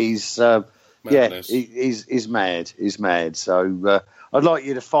me, is he's mad. He's mad. So I'd like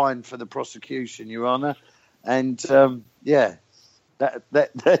you to find for the prosecution, Your Honour. And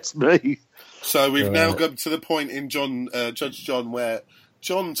that's me. So we've now come to the point in Judge John where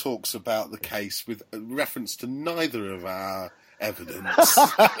John talks about the case with reference to neither of our evidence.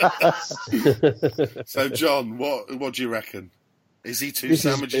 So John, what do you reckon? Is he two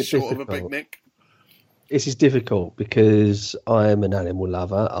sandwiches short of a picnic? This is difficult because I am an animal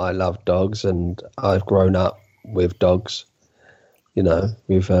lover. I love dogs, and I've grown up with dogs. With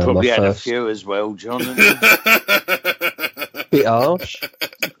Probably my had first... a few as well, John. Bit harsh.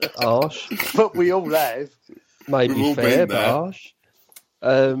 But we all have. Maybe We've all fair, been but there. harsh.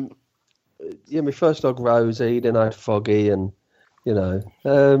 My first dog, Rosie, then I had Foggy, and,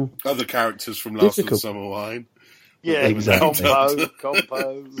 Other characters from Last of the Summer Wine. Yeah, Exactly.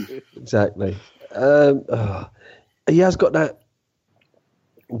 compo. Exactly. He has got that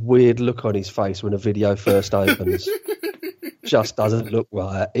weird look on his face when a video first opens. Just doesn't look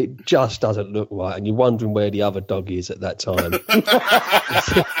right. It just doesn't look right, and you're wondering where the other dog is at that time.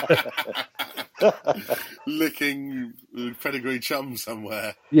 Licking pedigree chum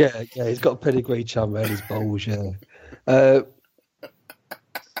somewhere. Yeah, he's got a pedigree chum around his balls, yeah.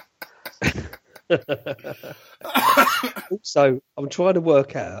 Also, I'm trying to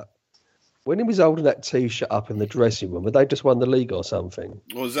work out, when he was holding that T-shirt up in the dressing room, had they just won the league or something?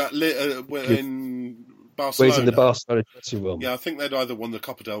 Was that in Barcelona? Where's in the Barcelona dressing room? Yeah, I think they'd either won the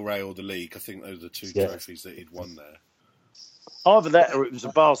Copa del Rey or the league. I think those are the two trophies that he'd won there. Either that or it was a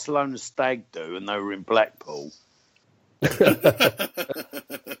Barcelona stag do and they were in Blackpool.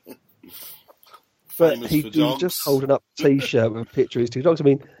 But he was just holding up a T-shirt with a picture of his two dogs. I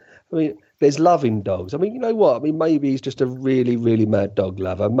mean, there's loving dogs. I mean, you know what? I mean, maybe he's just a really, really mad dog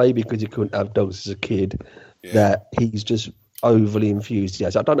lover. Maybe because he couldn't have dogs as a kid, that he's just overly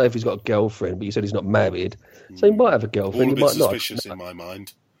enthusiastic. I don't know if he's got a girlfriend, but you said he's not married, so he might have a girlfriend. All a he bit might suspicious in my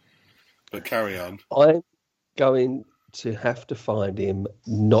mind. But carry on. I'm going to have to find him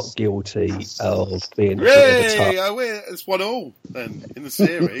not guilty of being a bit of a I win. It's 1-1 then in the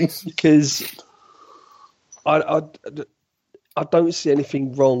series. because I don't see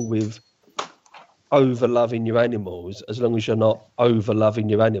anything wrong with over loving your animals as long as you're not over loving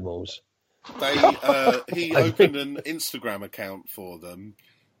your animals. He opened an Instagram account for them,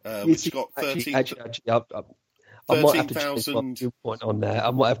 which got 13. I might have to change my viewpoint on that. I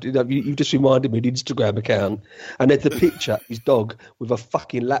might have to. You just reminded me of the Instagram account, and there's the picture of his dog with a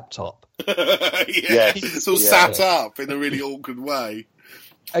fucking laptop. It's all sat up in a really awkward way.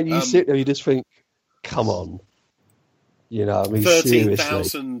 And you sit there, you just think, "Come on."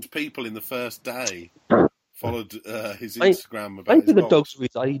 13,000 people in the first day followed his Instagram. About maybe his the dogs were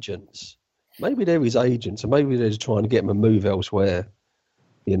his agents. Maybe they're his agents, and maybe they're just trying to get him to move elsewhere.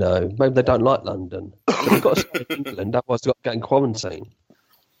 Maybe they don't like London. They've got to stay in England, otherwise they've got to get in quarantine.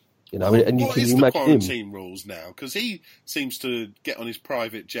 And what is the quarantine rules now? Because he seems to get on his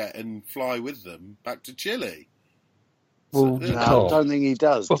private jet and fly with them back to Chile. Well, I don't think he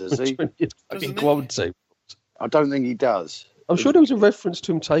does he? In quarantine. I don't think he does. I'm sure there was a reference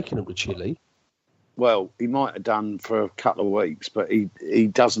to him taking them to Chile. Well, he might have done for a couple of weeks, but he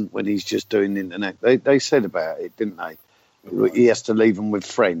doesn't when he's just doing the internet. They said about it, didn't they? Right. He has to leave them with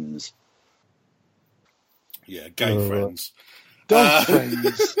friends. Yeah, gay friends. Dog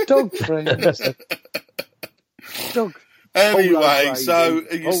friends. Dog friends. Dog. Anyway, so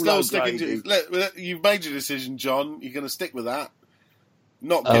you're still sticking to... You've made your decision, John. You're going to stick with that.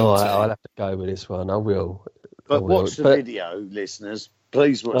 Not guilty. I'll have to go with this one. I will. But watch the video, listeners.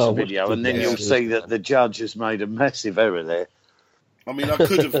 Please watch the video, and then you'll see that the judge has made a massive error there. I mean, I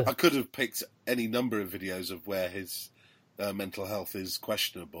could have picked any number of videos of where his mental health is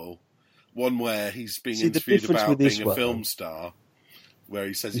questionable. One where he's being interviewed about being a film star, where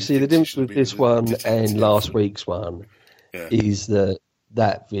he says... You see, the difference with this one and last week's one is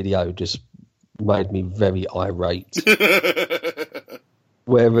that video just made me very irate.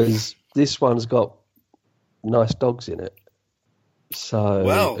 Whereas this one's got nice dogs in it.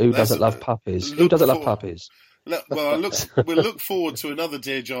 So who doesn't love puppies? Who doesn't love puppies? We'll look forward to another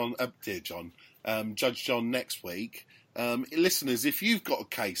Judge John next week. Listeners, if you've got a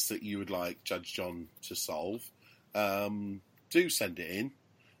case that you would like Judge John to solve, do send it in.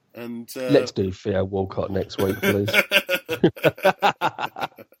 And let's do Theo Walcott next week, please.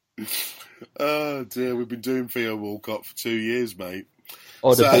 Oh dear, we've been doing Theo Walcott for 2 years, mate.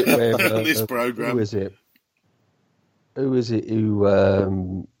 On this program. Who is it?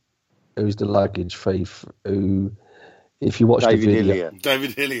 Who's the luggage thief? Who, if you watch David the video,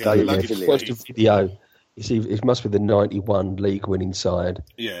 David Hillier, watch the video. You see, it must be the '91 league-winning side.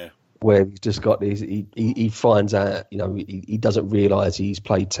 Yeah, where he's just got these. He finds out, he doesn't realise he's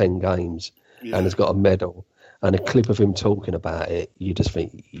played 10 games and has got a medal. And a clip of him talking about it, you just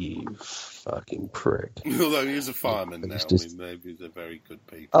think, you fucking prick. Although he is a fireman now, maybe they're very good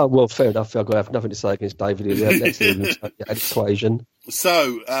people. Oh, well, fair enough. I've got to have nothing to say against David Hillier. Let's do the equation.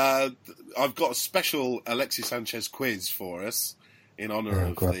 So, I've got a special Alexis Sanchez quiz for us in honour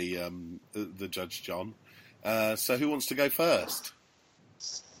of the Judge John. So who wants to go first?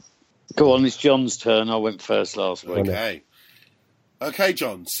 Go on, it's John's turn. I went first last week. Okay,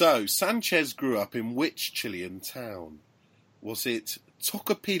 John. So, Sanchez grew up in which Chilean town? Was it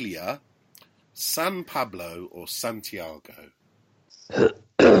Tocopilla, San Pablo, or Santiago? I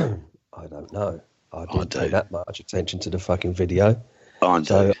don't know. I didn't pay that much attention to the fucking video.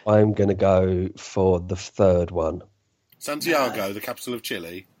 So I'm going to go for the third one. Santiago, the capital of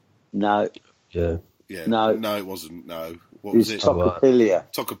Chile? No. Yeah. No, it wasn't. No. What was it? Tocopilla.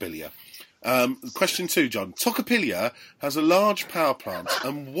 Tocopilla. Question 2, John. Tocopilla has a large power plant,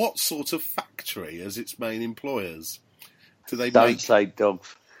 and what sort of factory as its main employers? Don't say dog.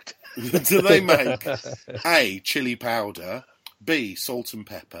 Do they make A, chili powder, B, salt and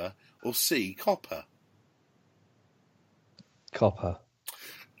pepper, or C, copper? Copper.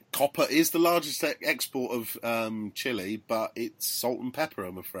 Copper is the largest export of Chile, but it's salt and pepper,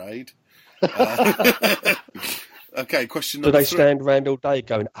 I'm afraid. Okay, question number 3. Do they stand around all day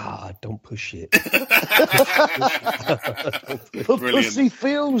going, don't push it? Brilliant. Pussy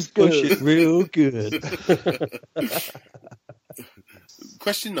feels good. Push it real good.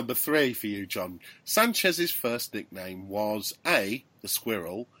 Question number 3 for you, John. Sanchez's first nickname was A, the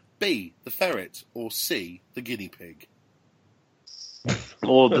squirrel, B, the ferret, or C, the guinea pig?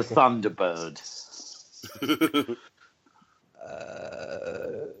 Or the Thunderbird.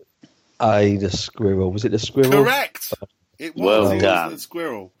 The squirrel. Was it the squirrel? Correct. It was. Well it done. was the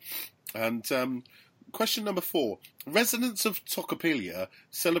squirrel. And question number 4. Residents of Tocopilla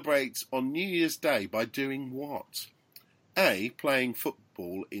celebrate on New Year's Day by doing what? A, playing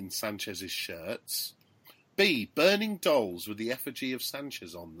football in Sanchez's shirts. B, burning dolls with the effigy of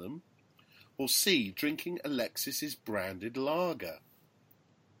Sanchez on them. Or C, drinking Alexis's branded lager.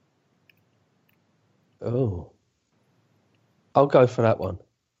 Oh. I'll go for that one.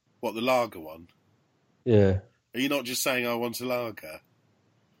 What, the lager one? Yeah. Are you not just saying I want a lager?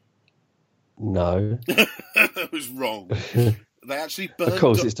 No. That was wrong. They actually burned... Of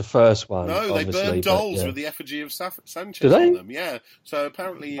course, it's the first one. No, they burned dolls with the effigy of Sanchez on them. Yeah. So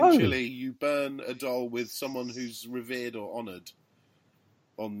apparently in Chile, you burn a doll with someone who's revered or honoured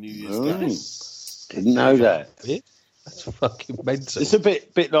on New Year's Day. Didn't know that. That's fucking mental. It's a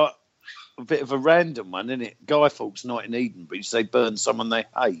bit like a bit of a random one, isn't it? Guy Fawkes Night in Edenbridge, they burn someone they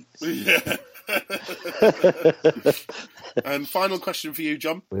hate. Yeah. And final question for you,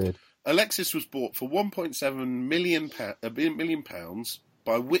 John. Weird. Alexis was bought for £1.7 million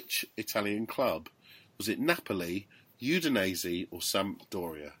by which Italian club? Was it Napoli, Udinese, or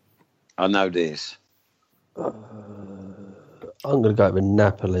Sampdoria? I know this. I'm going to go with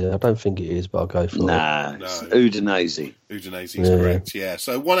Napoli. I don't think it is, but I'll go for it. No, it's Udinese. Udinese is correct, yeah.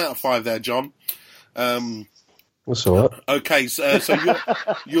 So 1 out of 5 there, John. That's all right. Okay, so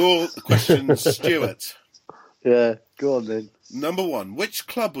your question, Stuart. Yeah, go on then. Number 1, which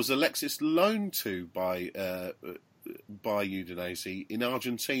club was Alexis loaned to by Udinese in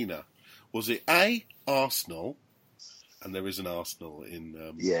Argentina? Was it A, Arsenal? And there is an Arsenal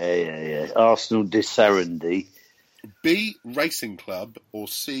in... Yeah. Arsenal de Sarandí. B, Racing Club, or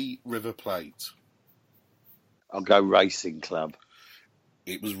C, River Plate? I'll go Racing Club.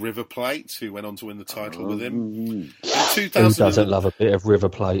 It was River Plate who went on to win the title with him. In Who doesn't love a bit of river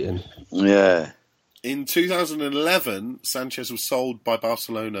plating? Yeah. In 2011, Sanchez was sold to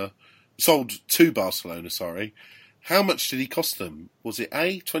Barcelona, sorry. How much did he cost them? Was it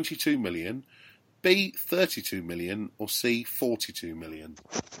A, 22 million, B, 32 million, or C, 42 million?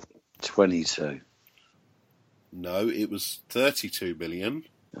 22. No, it was 32 million.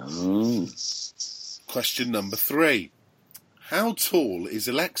 Oh. Question number 3. How tall is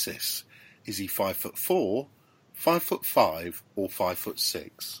Alexis? Is he 5'4", 5'5", or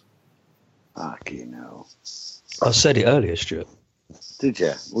 5'6"? Fucking hell. I said it earlier, Stuart. Did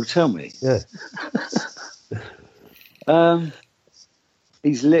you? Well, tell me. Yeah.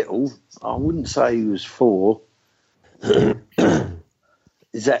 He's little. I wouldn't say he was 4.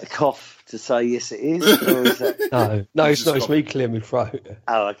 Is that a cough to say yes it is? Or is that... No, it's not. It's me clearing my throat.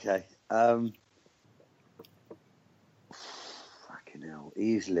 Oh, okay. Fucking hell.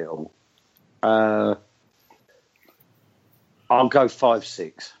 He is little. I'll go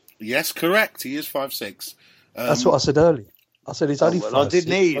 5'6". Yes, correct. He is 5'6". That's what I said earlier. I said he's only 5'6". I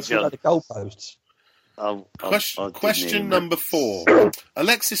didn't hear you, I said the goalposts. Question number 4.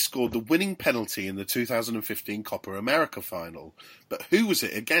 Alexis scored the winning penalty in the 2015 Copa America final, but who was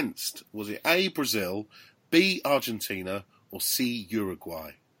it against? Was it A, Brazil, B, Argentina, or C,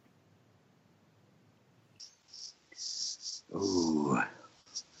 Uruguay? Ooh.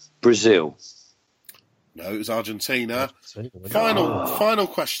 Brazil. No, it was Argentina. Final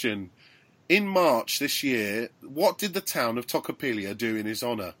question. In March this year, what did the town of Tocopilla do in his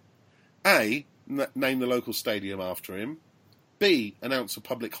honour? A, name the local stadium after him. B, announce a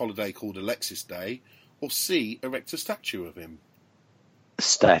public holiday called Alexis Day. Or C, erect a statue of him. A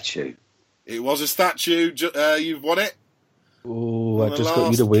statue. It was a statue. You've won it. Oh, I just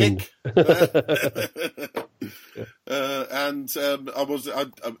got you to win.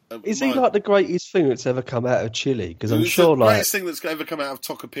 Is he like the greatest thing that's ever come out of Chile? Because I'm sure, the greatest thing that's ever come out of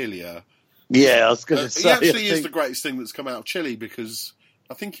Tocopilla. Yeah, I was going to say. He actually is the greatest thing that's come out of Chile because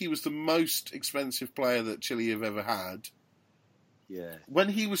I think he was the most expensive player that Chile have ever had. Yeah. When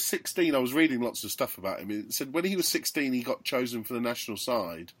he was 16, I was reading lots of stuff about him. It said when he was 16, he got chosen for the national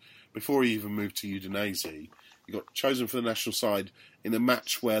side before he even moved to Udinese. He got chosen for the national side in a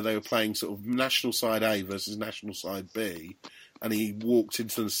match where they were playing sort of national side A versus national side B, and he walked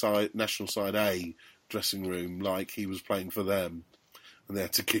into the national side A dressing room like he was playing for them, and they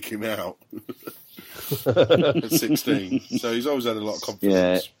had to kick him out at 16. So he's always had a lot of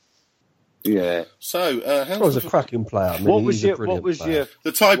confidence. Yeah. So, he was a cracking player. I mean, what was your the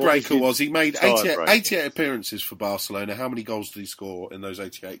tiebreaker? Was he made 88 appearances for Barcelona? How many goals did he score in those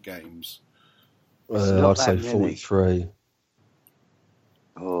 88 games? I'd say 43.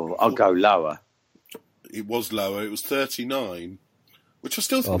 Oh, I'll go lower. It was lower. It was 39, which I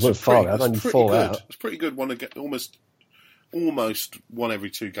still think was pretty good. It's pretty good. Almost one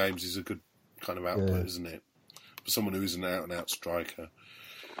every 2 games is a good kind of output, isn't it? For someone who is an out-and-out striker.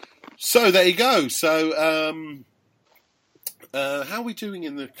 So there you go. So how are we doing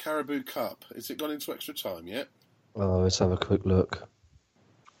in the Carabao Cup? Has it gone into extra time yet? Oh, let's have a quick look.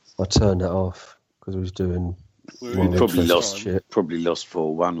 I turned that off because we was doing. Probably lost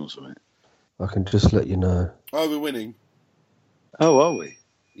 4-1 or something. I can just let you know. Oh, we're winning. Oh, are we?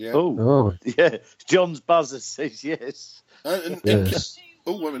 Yeah. Oh, yeah. John's buzzer says yes. Yes.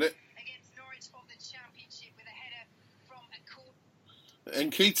 Oh, wait a minute.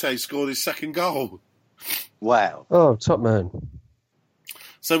 Nkite scored his second goal. Wow. Oh, top man.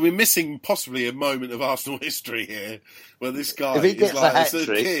 So we're missing possibly a moment of Arsenal history here where this guy is like a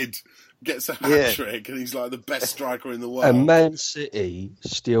kid, gets a hat-trick and he's like the best striker in the world. And Man City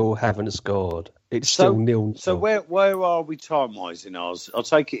still haven't scored. It's still 0-0. So where are we time-wise in ours? I'll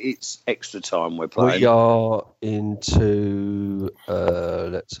take it it's extra time we're playing. We are into,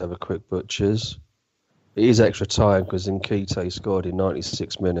 let's have a quick butchers. It is extra time because Nkite scored in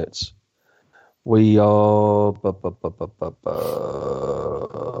 96 minutes. We are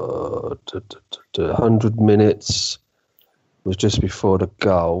 100 minutes was just before the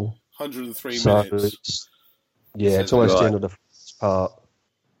goal. 103 minutes. It's almost the end of the first part.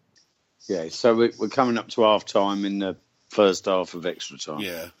 Yeah, so we're coming up to half-time in the first half of extra time.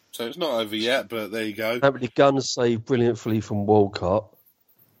 Yeah, so it's not over yet, but there you go. Anthony Gunn saved brilliantly from Walcott.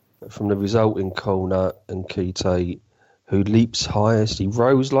 From the resulting corner, and Nkite, who leaps highest, he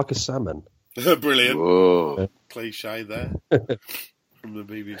rose like a salmon. Brilliant. Whoa. Cliche there from the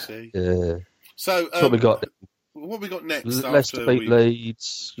BBC. Yeah. So what we got? What we got next? Leicester beat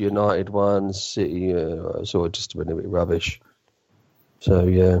Leeds, United won, City sort of just been a bit rubbish. So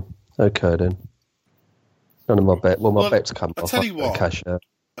yeah, okay then. None of my bet. Well, my bet's come off. Tell you what. Cash out.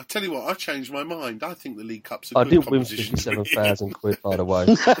 I tell you what, I changed my mind. I think the League Cup's a good competition. I did win £57,000, by the way.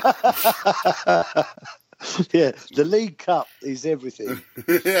 Yeah, the League Cup is everything.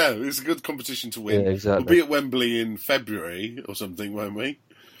 Yeah, it's a good competition to win. Yeah, exactly. We'll be at Wembley in February or something, won't we?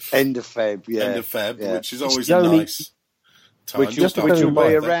 End of Feb, which is always only, nice time. Which You'll will start to be buy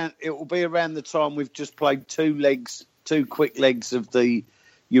them. around. It will be around the time we've just played two quick legs of the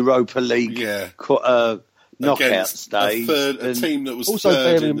Europa League knockout Against stage. a team that was Also, third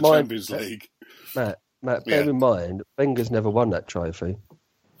bear in the in mind- Champions League. Matt, bear in mind, Wenger's never won that trophy.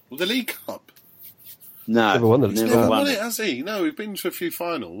 Well, the League Cup. No, Never won the League He's Cup. never won it, has he? No, we've been to a few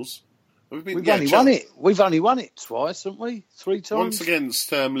finals. We've only won it. We've only won it twice, haven't we? 3 times. Once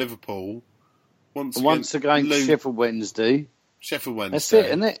against Liverpool. Once against Luton. Sheffield Wednesday. Sheffield Wednesday. That's it,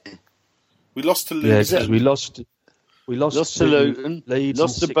 isn't it? We lost to Luton. Yeah, because we lost. We lost to Luton, Leeds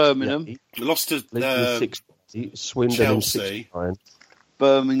lost in to Birmingham, 68, We lost to Leeds in 60, Swindon Chelsea. in 69,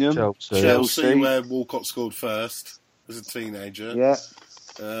 Birmingham, Chelsea, where Walcott scored first as a teenager. Yeah.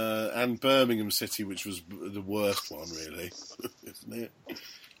 And Birmingham City, which was the worst one, really, isn't it?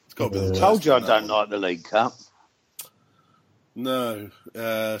 It's got to be the worst. Told you I one, don't that one. like the League Cup. No.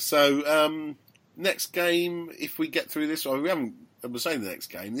 So next game, if we get through this, we haven't. I'm saying the next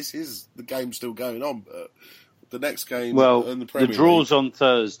game. This is the game still going on, but the next game. Well, in the the Premier draw's League, on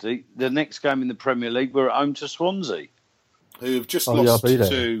Thursday. The next game in the Premier League, we're at home to Swansea. who have just Oh, yeah, lost I'll be there.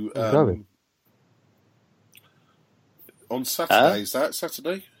 to I'm going. on Saturday. Is that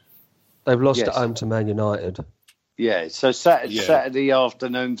Saturday? They've lost Yes. at home to Man United. Yeah, so Saturday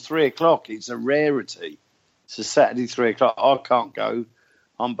afternoon, 3:00. It's a rarity. It's a Saturday 3:00. I can't go.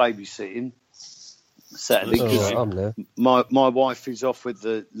 I'm babysitting Saturday That's because all right. I'm there. my wife is off with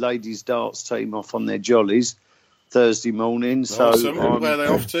the ladies' darts team off on their jollies Thursday morning. So Awesome. Where are they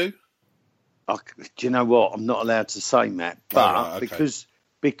off to? do you know what? I'm not allowed to say, Matt, but right, okay.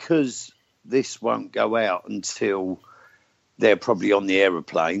 because this won't go out until they're probably on the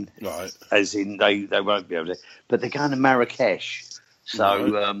aeroplane, Right. as in they won't be able to. But they're going to Marrakesh,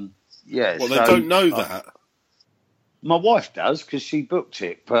 so yeah. Well, they so, don't know that. My wife does because she booked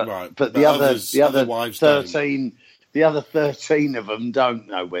it, but Right, but but the other other wives don't. 13. The other 13 of them don't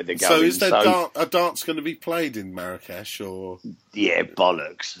know where they're going. So is there are darts going to be played in Marrakesh or? Yeah,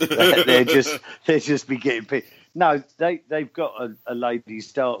 bollocks. they're just be getting picked. No, they've got a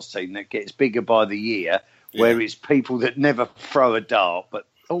ladies' darts team that gets bigger by the year, where it's people that never throw a dart. But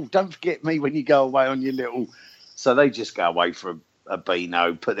don't forget me when you go away on your little. So they just go away for a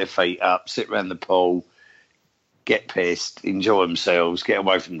beano, put their feet up, sit around the pool, get pissed, enjoy themselves, get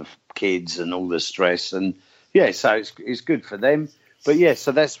away from the kids and all the stress and. Yeah, so it's good for them. But, yeah,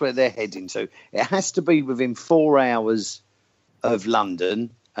 so that's where they're heading to. It has to be within 4 hours of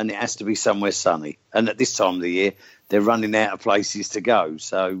London and it has to be somewhere sunny. And at this time of the year, they're running out of places to go.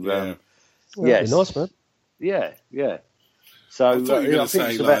 So, Well, yes. that'd be nice, man. Yeah. So, I thought you were going to I think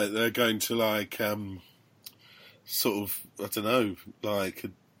say it's about- like they're going to like sort of I don't know like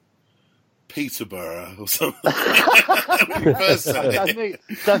Peterborough or something. When you first said it.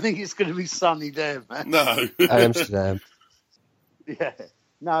 don't think it's going to be sunny there, man. No. Amsterdam. Yeah.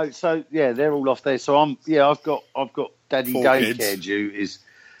 No, so they're all off there. So I've got daddy 4 daycare kids. duties.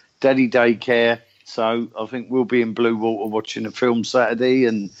 Daddy daycare. So I think we'll be in Blue Water watching a film Saturday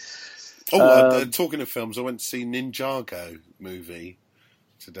and Talking of films, I went to see Ninjago movie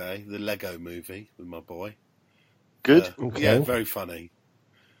today, the Lego movie with my boy. good. Okay. Yeah, very funny.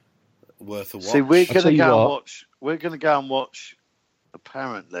 Worth a watch. See, we're I'll going tell to you go and what. watch. We're going to go and watch.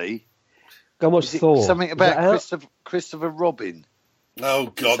 Apparently, Go and watch is it Thor. something Is that about out? Christopher Robin. Oh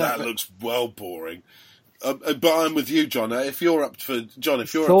God, that that- looks well boring. But I'm with you, John. If you're up for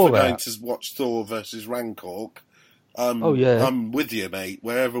Thor going out. to watch Thor versus Rancork, Oh, yeah. I'm with you, mate.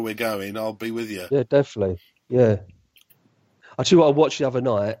 Wherever we're going, I'll be with you. Yeah, definitely. Yeah. I tell you what, I watched the other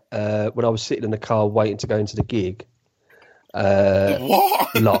night when I was sitting in the car waiting to go into the gig.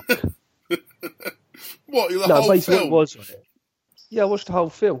 What? Lock. What? The No, whole basically film? what it was. Yeah, I watched the whole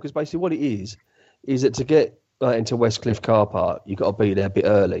film because basically what it is that to get into Westcliff car park, you've got to be there a bit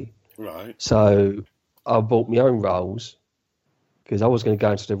early. Right. So I bought my own rolls because I was going to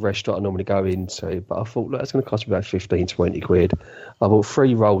go into the restaurant I normally go into, but I thought, look, that's going to cost me about 15, 20 quid. I bought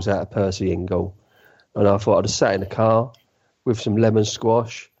 3 rolls out of Percy Ingle, and I thought I'd have sat in the car with some lemon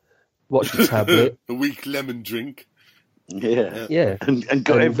squash, watched the tablet. A weak lemon drink. Yeah. Yeah. And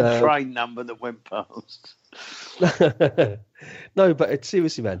got And, every train number that went past. No, but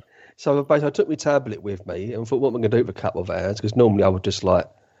seriously, man. So basically, I took my tablet with me and thought, what am I going to do for a couple of hours? Because normally I would just like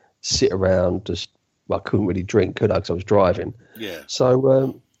sit around, I couldn't really drink, could I? Because I was driving. Yeah.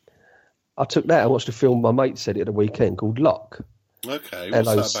 So I took that and watched a film my mate said at the weekend called Lock. Okay.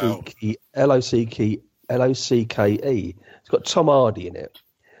 What's that about? Locké. It's got Tom Hardy in it,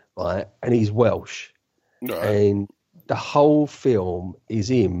 right? And he's Welsh. Right. And the whole film is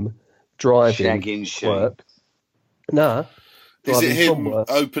him driving Shagging to work. sheep. Nah. Is it driving from him work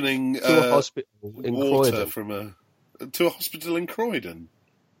opening to a hospital in water Croydon. from a to a hospital in Croydon.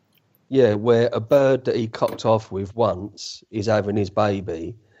 Yeah, where a bird that he cocked off with once is having his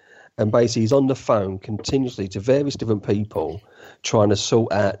baby, and basically he's on the phone continuously to various different people trying to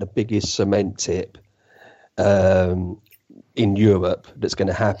sort out the biggest cement tip in Europe that's going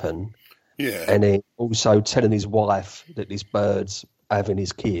to happen. Yeah. And then also telling his wife that this bird's having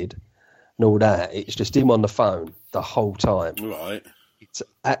his kid and all that. It's just him on the phone the whole time. Right. It's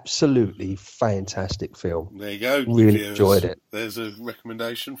absolutely fantastic film. There you go. Really viewers. enjoyed it. There's a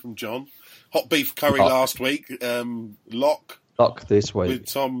recommendation from John. Hot beef curry last week. Lock This week. with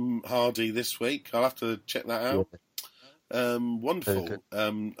Tom Hardy this week. I'll have to check that out. Wonderful.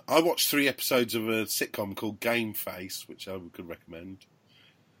 I watched 3 episodes of a sitcom called Game Face, which I could recommend,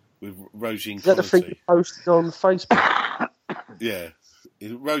 with Roisin Is that the thing you Conaty. posted on Facebook? Yeah,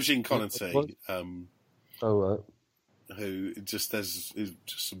 Roisin Conaty, Oh, right. who just there's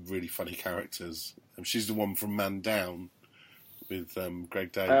just some really funny characters. She's the one from Man Down with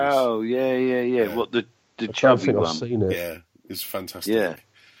Greg Davis. Oh, yeah. What, the I don't chubby think I've one? seen it. Yeah, it's fantastic. Yeah.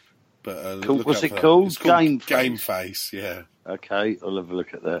 But Cool. look What's out it for that. called? It's called Game Face. Yeah. Okay, I'll have a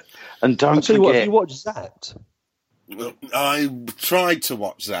look at that. And I'll don't tell you what, have forget... you watched Zapped? I tried to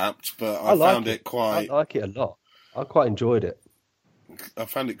watch Zapped, but I like found it quite. I like it a lot. I quite enjoyed it. I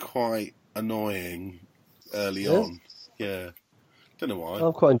found it quite annoying early Yeah? on. Yeah, don't know why.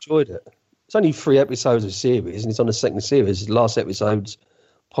 I quite enjoyed it. It's only 3 episodes of the series, and it's on the second series. The last episode's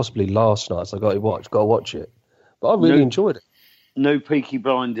possibly last night, so I got to watch it. But I really enjoyed it. No Peaky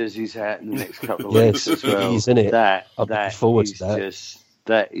Blinders is out in the next couple of Yes, weeks as well. it is, isn't it? That I'm looking forward to that.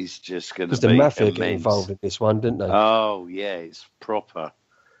 That is just going to Because be the mafia immense. get involved in this one, didn't they? Oh yeah, it's proper.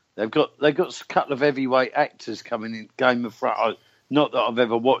 They've got a couple of heavyweight actors coming in Game of Thrones. Not that I've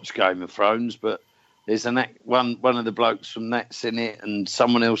ever watched Game of Thrones, but there's one of the blokes from that's in it, and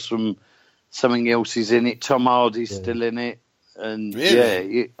someone else from something else is in it. Tom Hardy's still in it, and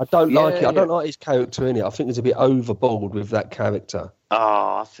Really? I don't like it. I yeah. don't like his character in it. I think he's a bit overboard with that character.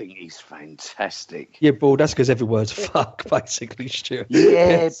 Oh, I think he's fantastic. Yeah, bro, that's because every word's fuck, basically, Stuart. Yeah,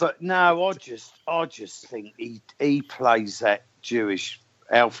 Yes. but no, I just think he plays that Jewish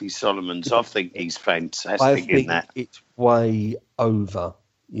Alfie Solomons. I think he's I fantastic in think that. it's way over,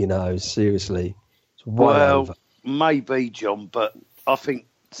 seriously. It's way Well, over. maybe, John, but I think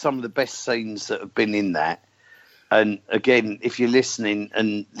some of the best scenes that have been in that. And again, if you're listening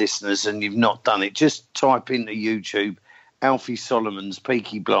and listeners and you've not done it, just type into YouTube Alfie Solomon's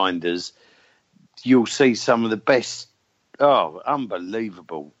Peaky Blinders. You'll see some of the best. Oh,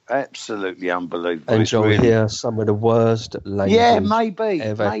 unbelievable. Absolutely unbelievable. And It's you'll really- hear some of the worst language Yeah, maybe.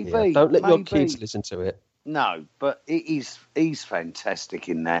 ever Maybe. hear. Don't let your maybe. kids listen to it. No, but he's fantastic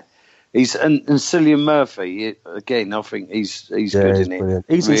in that. And Cillian Murphy, again, I think he's good he's in it. brilliant.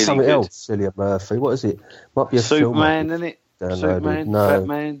 He's Really in something good. else, Cillian Murphy. What is it? Might be a Superman, film. isn't it? Downloaded. Superman, No.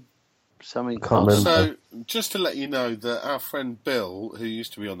 Batman, something. Can't remember. So, just to let you know that our friend Bill, who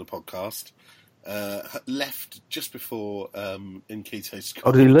used to be on the podcast, left just before Nkito's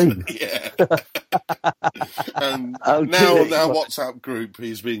Oh, did he leave? Yeah. And Oh, now did he? our WhatsApp group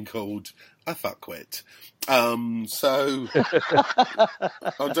he's being called a fuckwit. So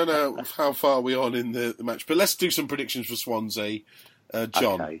I don't know how far we're on in the match, but let's do some predictions for Swansea.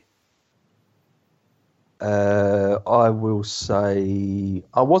 John. Okay. I will say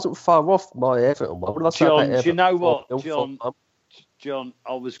I wasn't far off my Everton one. What did I say John, about do you know what, Everton? John,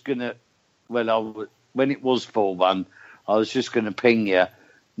 I was gonna. When it was 4-1, I was just gonna ping you.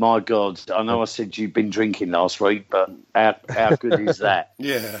 My God, I know I said you've been drinking last week, but how good is that?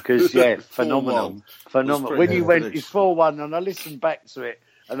 Yeah. Because phenomenal, 4-1. phenomenal. Was When pretty you good went, prediction. it's 4-1, and I listened back to it,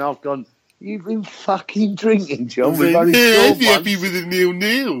 and I've gone, you've been fucking drinking, John. Very We've only scored happy once. with a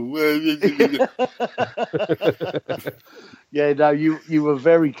 0-0. Yeah, no, you were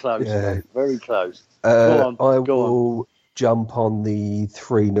very close, Yeah. mate, very close. Go on, I go on. will jump on the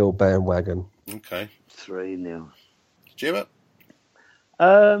 3-0 bandwagon. Okay. 3-0. Jimmy?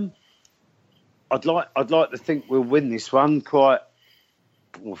 I'd like to think we'll win this one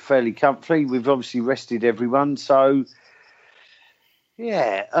fairly comfortably. We've obviously rested everyone, so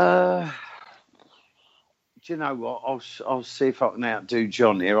yeah. Do you know what? I'll see if I can outdo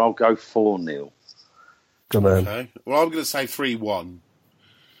John here. I'll go 4-0. Come on. Okay. Well, I'm going to say 3-1.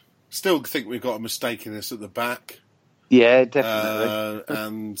 Still think we've got a mistake in this at the back. Yeah, definitely.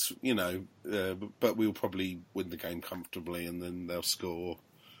 And, but we'll probably win the game comfortably and then they'll score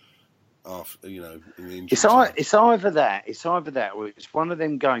after, in the injury time. It's either that, or it's one of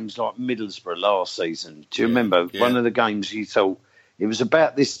them games like Middlesbrough last season. Do you remember one of the games you thought it was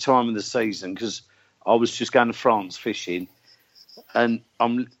about this time of the season because I was just going to France fishing, and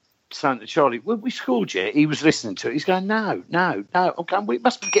I'm saying to Charlie, "Well, we scored yet?" He was listening to it. He's going, "No. I'm going. We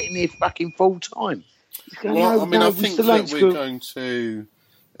must be getting here fucking full time." He's going, Well, I mean, I we think still ain't that scored."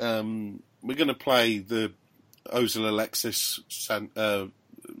 we're going to play the Ozil, Alexis,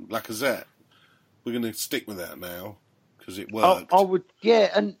 Lacazette. We're going to stick with that now because it worked. I would, yeah,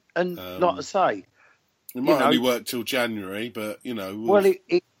 and like I say, it might only work till January, but well,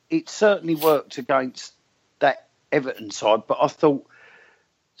 it certainly worked against that Everton side. But I thought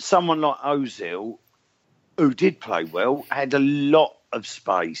someone like Ozil, who did play well, had a lot of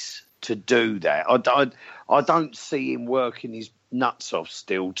space to do that. I don't see him working his nuts off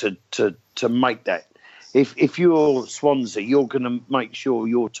still to make that. If you're Swansea, you're going to make sure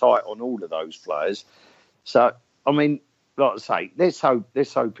you're tight on all of those players. So, I mean, like I say, let's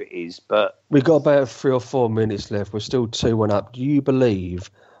hope it is. But we've got about 3 or 4 minutes left. We're still 2-1 up. Do you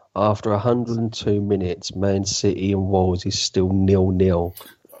believe after 102 minutes, Man City and Wolves is still 0-0?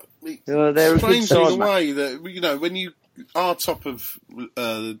 They're strangely in a way that when you are top of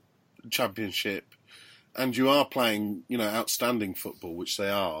the Championship and you are playing outstanding football, which they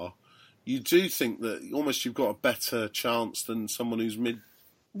are, you do think that almost you've got a better chance than someone who's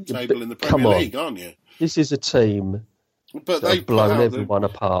mid-table in the Premier League, aren't you? This is a team that they've blown everyone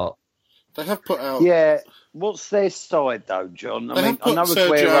apart. They have put out... Yeah, what's their side, though, John? I know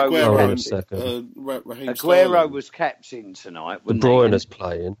Aguero was captain tonight. De Bruyne's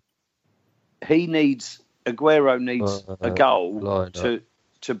playing. Aguero needs a goal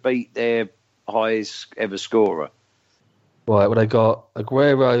to beat their highest ever scorer. Right, well, they got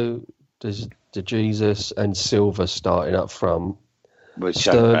Aguero, De Jesus and Silva starting up front.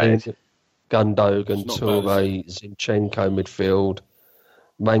 Sterling, Gundogan, Toure, Zinchenko midfield,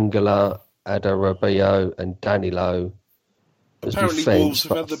 Mangala, Adarabio and Danilo. Apparently Wolves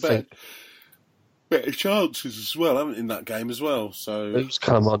have had the better chances as well, haven't in that game as well. So who's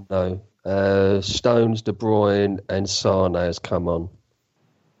come on though? Stones, De Bruyne and Sane has come on.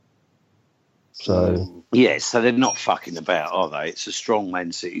 So so they're not fucking about, are they? It's a strong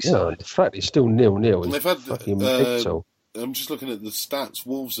Man City side. No, the fact it's still 0-0 is they've had fucking mental. I'm just looking at the stats.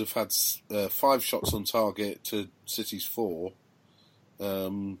 Wolves have had 5 shots on target to City's 4.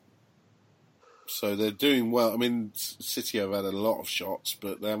 So they're doing well. I mean, City have had a lot of shots,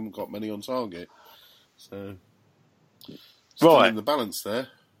 but they haven't got many on target. So still in the balance there.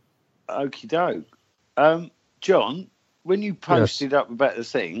 Okie doke. John, when you posted up about the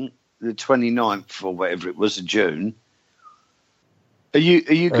thing, the 29th or whatever it was of June, are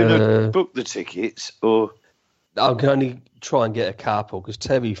you going to book the tickets or? I'm going to only try and get a couple because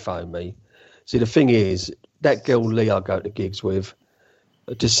Terry phoned me. See, the thing is, that girl Lee I go to gigs with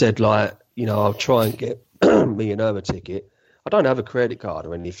just said, I'll try and get me and her a ticket. I don't have a credit card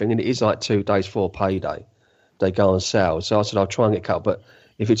or anything, and it is 2 days before payday. They go on sale. So I said, I'll try and get a couple. But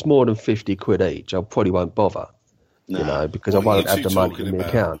if it's more than 50 quid each, I probably won't bother, because I won't have the money in my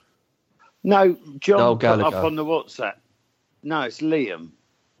account. No, John put up on the WhatsApp. No, it's Liam,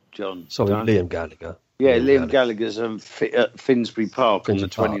 John. Sorry, Liam Gallagher. Yeah, Liam Gallagher's at Finsbury Park on the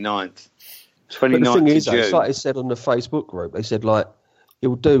 29th. 29th but the thing is, June. it's like I said on the Facebook group, they said,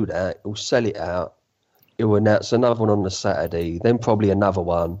 he'll do that, he'll sell it out, he'll announce another one on the Saturday, then probably another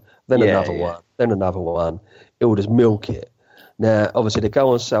one, then another one, then another one. He'll just milk it. Now, obviously, they go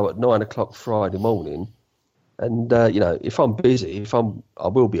on sale at 9 o'clock Friday morning, and, if I'm busy, I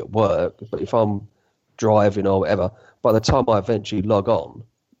will be at work, but if I'm driving or whatever, by the time I eventually log on,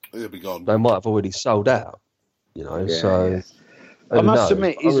 they'll be gone. They might have already sold out, so... I must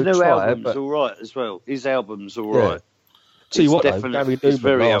admit, his new album's all right as well. His album's all right. See what, Gary Newman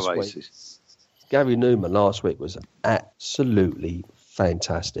Gary Newman last week was absolutely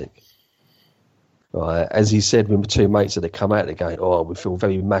fantastic. Right, as he said with 2 mates that had come out again, we feel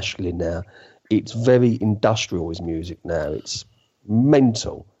very masculine now. It's very industrial, his music now. It's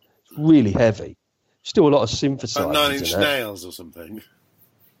mental. It's really heavy. Still a lot of synthesizers. Like 9 Inch Nails or something.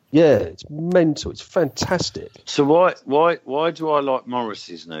 Yeah, it's mental. It's fantastic. So why do I like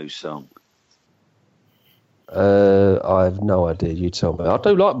Morrissey's new song? I have no idea. You tell me. I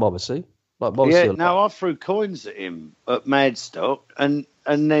do like Morrissey. I threw coins at him at Madstock, and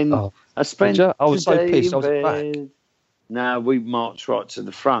then I spent. I was so pissed. I was back. No, we marched right to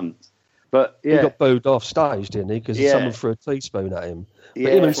the front. But he got booed off stage, didn't he? Because someone threw a teaspoon at him.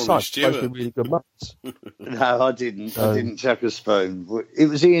 But him and Sykes supposed to be really good mates. No, I didn't. I didn't chuck a spoon. It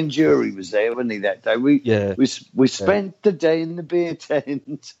was Ian Jury was there, wasn't he, that day? We spent the day in the beer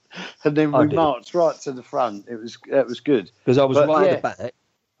tent, and then we marched right to the front. That was good. Because I was right at the back.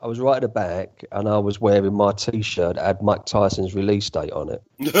 I was right at the back, and I was wearing my T-shirt that had Mike Tyson's release date on it.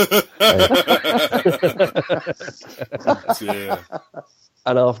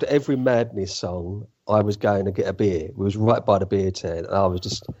 And after every Madness song, I was going to get a beer. We was right by the beer tent, and I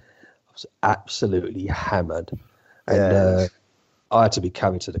was absolutely hammered. And I had to be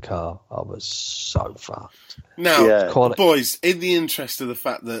carried to the car. I was so fucked. Now, boys, in the interest of the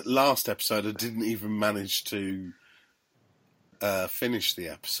fact that last episode I didn't even manage to finish the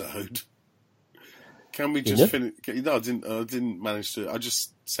episode, can we just finish? No, I didn't manage to. I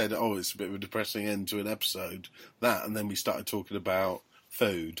just said, it's a bit of a depressing end to an episode. And then we started talking about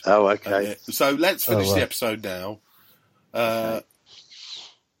food. Oh, okay. So let's finish the episode now. Okay.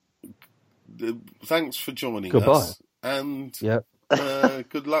 Thanks for joining us. And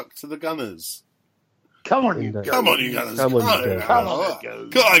good luck to the Gunners. Come on, you Gunners. Come on, you Gunners. Come on,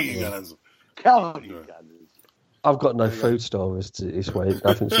 you Gunners. Come on, you Gunners. I've got no food stories this week.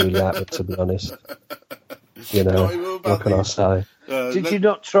 Nothing's really happened, to be honest. You know, what can I say? Did you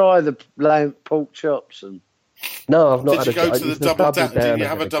not try the lamb pork chops? No, I've not. Did you go to the double down? Did you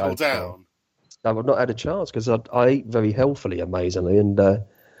have a double down? No, I've not had a chance because I eat very healthily, amazingly, and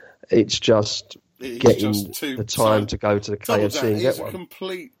it's just getting the time to go to the KFC and get one. It's a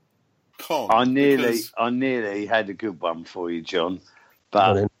complete con. I nearly had a good one for you, John,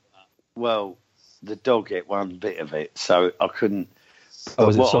 but the dog ate one bit of it, so I couldn't. Oh,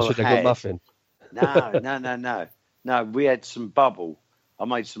 was it sausage and muffin? No. We had some bubble. I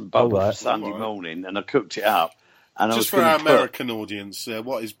made some bubble for Sunday morning, and I cooked it up. And just for our American audience,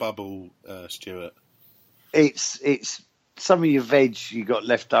 what is bubble, Stuart? It's some of your veg you got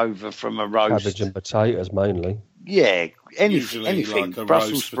left over from a roast. Cabbage and potatoes mainly. Yeah, anything. Like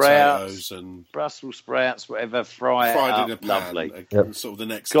Brussels sprouts, whatever. Fried it up, in a pan, lovely. Sort of the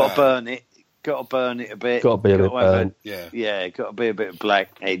next. Got to burn it. Got to burn it a bit. Got to be a bit burnt. Yeah, got to be a bit of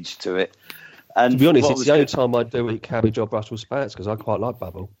black edge to it. And to be honest, it's the only time I do eat cabbage or Brussels sprouts because I quite like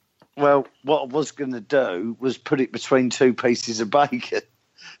bubble. Well, what I was going to do was put it between two pieces of bacon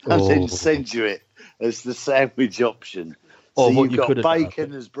and then send you it as the sandwich option. Or so what you've you got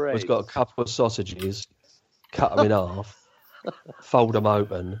bacon as bread. It's got a couple of sausages, cut them in half, fold them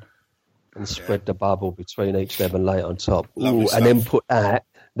open, and spread the bubble between each of them and lay it on top. Ooh, and then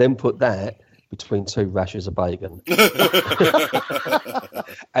put that between two rashers of bacon.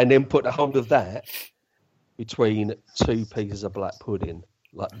 And then put the whole of that between two pieces of black pudding.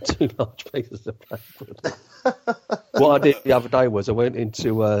 Like 2 large pieces of black pudding. What I did the other day was I went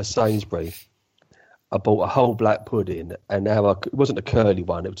into Sainsbury's. I bought a whole black pudding, and it wasn't a curly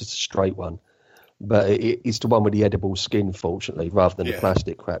one; it was just a straight one. But it's the one with the edible skin, fortunately, rather than the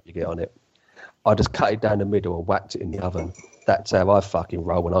plastic crap you get on it. I just cut it down the middle and whacked it in the oven. That's how I fucking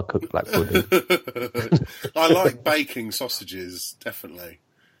roll when I cook black pudding. I like baking sausages, definitely.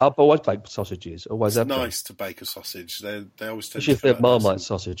 I've always baked sausages. Always have. It's nice to bake a sausage. They always tend especially if they're Marmite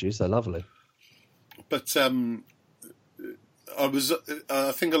sausages. They're lovely. But I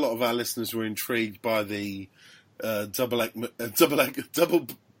think a lot of our listeners were intrigued by the double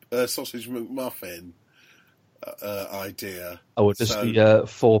sausage McMuffin idea. Oh, just the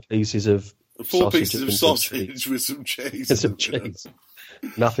 4 pieces of sausage with some cheese. And some cheese.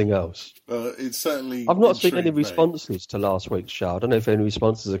 Nothing else. It's certainly. I've not seen any responses to last week's show. I don't know if any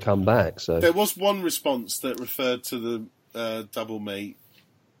responses have come back. So there was one response that referred to the double meat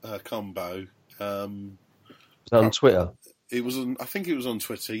combo. On Twitter. It was. I think it was on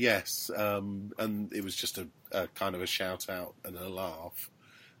Twitter. Yes, and it was just a kind of a shout out and a laugh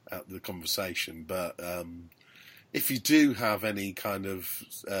at the conversation. But if you do have any kind of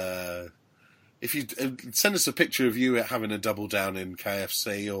if you send us a picture of you having a double down in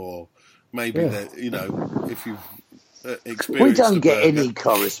KFC, or maybe that, if you've experienced. We don't get any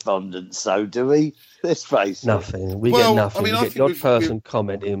correspondence, though, do we? Let's face it. Nothing. We get nothing. We get the odd person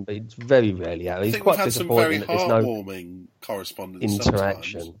commenting, but it's very rarely out. It's quite disappointing that there's no heartwarming correspondence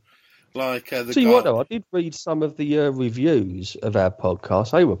interaction. Sometimes. Like See what though? I did read some of the reviews of our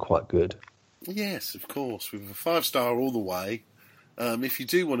podcast. They were quite good. Yes, of course. With a 5-star all the way. If you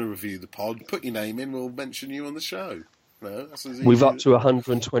do want to review the pod, put your name in. We'll mention you on the show. No, that's as easy. We've up to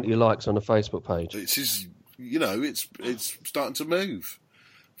 120 likes on the Facebook page. It's starting to move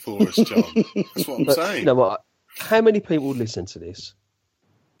for us, John. That's what I'm saying. You know what? How many people listen to this?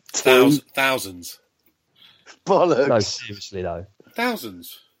 Thousands. Bollocks. No, seriously though.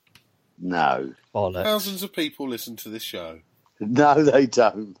 Thousands. No. Bollocks. Thousands of people listen to this show. No, they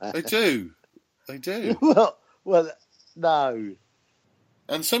don't. They do. They do. well, no.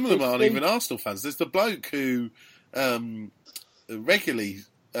 And some of them aren't even Arsenal fans. There's the bloke who regularly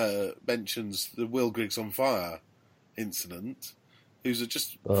mentions the Will Griggs on Fire incident, who's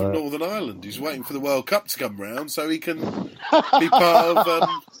just from Northern Ireland. He's waiting for the World Cup to come round so he can be part of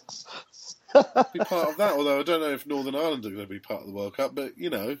be part of that. Although I don't know if Northern Ireland are going to be part of the World Cup, but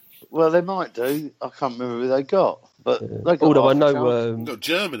Well, they might do. I can't remember who they got, but they got. Although I half a know, chance. got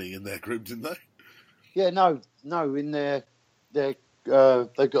Germany in their group, didn't they? Yeah, no, in their they got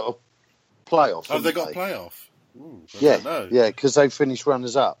a playoff. Oh, they haven't got a playoff. Ooh, I Yeah, don't know. yeah, because they finished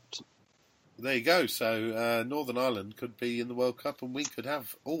runners up. There you go. So Northern Ireland could be in the World Cup, and we could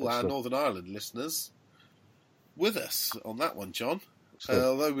have all our Northern Ireland listeners with us on that one, John.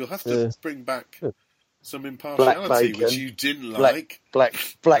 Although we'll have to bring back some impartiality, which you didn't like. Black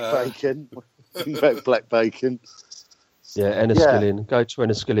bacon. Black bacon. Yeah, Enniskillen. Go to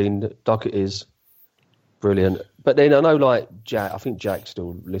Enniskillen. Docket is brilliant. But then I know, like, Jack, I think Jack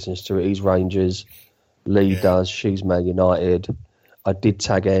still listens to it. He's Rangers. Lee does. She's Man United. I did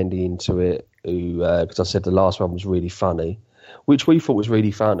tag Andy into it, because I said the last one was really funny, which we thought was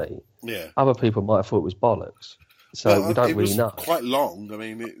really funny. Yeah. Other people might have thought it was bollocks. So we don't really know. Quite long. I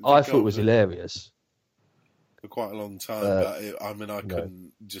mean, I thought it was hilarious for quite a long time. But I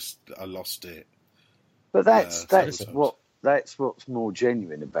couldn't. I lost it. But that's what's more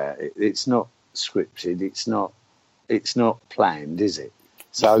genuine about it. It's not scripted. It's not planned, is it?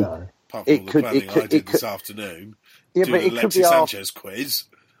 So apart from all the planning I did this afternoon, doing but it Alexis could be Sanchez quiz.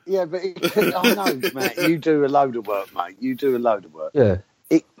 Yeah, but it could, I know, Matt. You do a load of work, mate. You do a load of work. Yeah.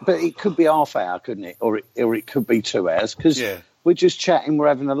 But it could be half hour, couldn't it? Or it could be 2 hours, because we're just chatting. We're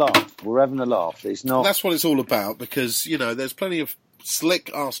having a laugh. It's not. That's what it's all about, because there's plenty of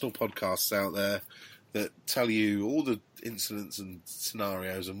slick Arsenal podcasts out there that tell you all the incidents and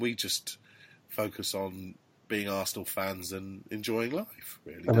scenarios, and we just focus on being Arsenal fans and enjoying life.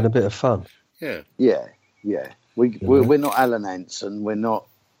 Really, having a bit of fun. Yeah. We're not Alan Hansen. We're not.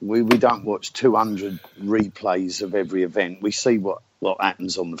 We don't watch 200 replays of every event. We see what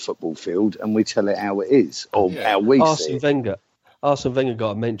happens on the football field, and we tell it how it is, or how we see it. Arsene Wenger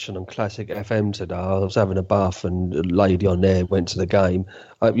got a mention on Classic FM today. I was having a bath, and a lady on there went to the game.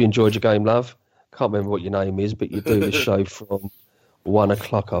 I hope you enjoyed your game, love. Can't remember what your name is, but you do the show from 1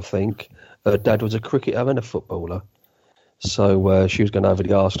 o'clock, I think. Her dad was a cricketer and a footballer. So she was going over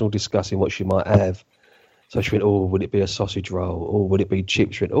the Arsenal, discussing what she might have. So she went, would it be a sausage roll? Or would it be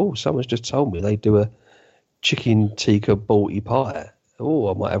chips? She went, someone's just told me they do a chicken tikka balti pie.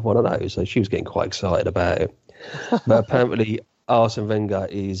 I might have one of those. So she was getting quite excited about it. But apparently Arsene Wenger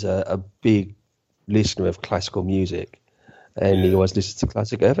is a big listener of classical music. And he always listens to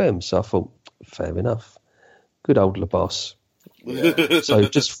Classic FM. So I thought, fair enough. Good old Le Boss. Yeah. So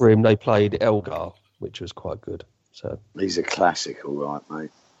just for him, they played Elgar, which was quite good. So he's a classic, all right,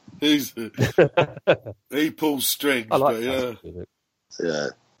 mate. He pulls strings. I like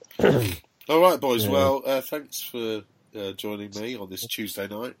but All right, boys. Yeah. Well, thanks for joining me on this Tuesday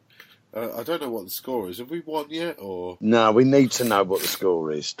night. I don't know what the score is. Have we won yet? Or no, we need to know what the score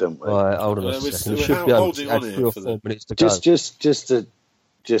is, don't we? Right, hold on a second. We should be able to add 3 or 4 minutes to go.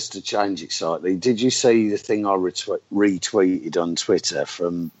 Just to change it slightly, did you see the thing I retweeted on Twitter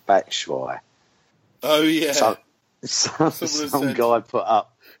from Batshuayi? Oh yeah. Some guy put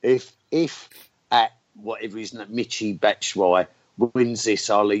up, if at whatever his name, Michy Batshuayi wins this,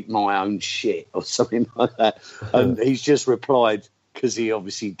 I'll eat my own shit or something like that. And he's just replied, because he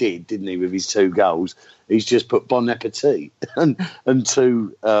obviously didn't he, with his 2 goals. He's just put bon appetit and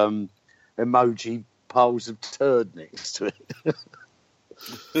 2 emoji piles of turd next to it.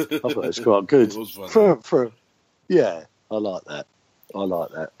 I thought it was quite good. It was funny. I like that.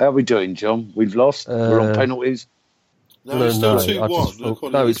 How are we doing, John? We've lost. We're on penalties. No, it's still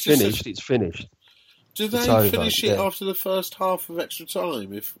 2-1. No, it's finished. It's finished. Do they finish it after the first half of extra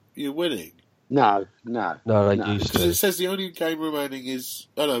time if you're winning? No. They used to. Because it says the only game remaining is...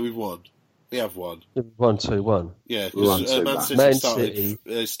 Oh, no, we've won. We have won. 1-2-1. Yeah, because Man City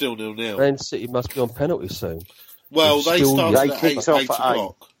still 0-0. Man City must be on penalties soon. Well, they started at 8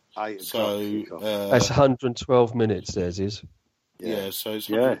 o'clock. 8 so that's 112 minutes, theirs is. Yeah, so it's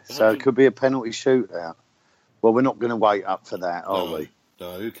so it could be a penalty shootout. Well, we're not going to wait up for that, are we?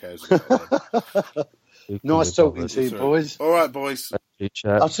 No, who cares about that? Nice talking to you, boys. All right, boys.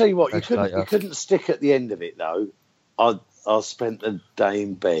 I'll tell you what, you couldn't stick at the end of it, though. I spent the day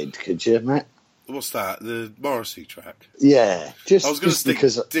in bed, could you, Matt? What's that? The Morrissey track? Yeah. I was going to stick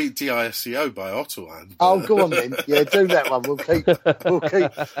DISCO by Otto. Oh, go on then. Yeah, do that one. We'll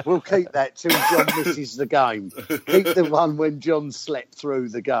keep that till John misses the game. Keep the one when John slept through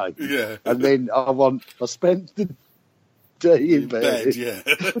the game. Yeah. And then I spent the day in bed. Yeah.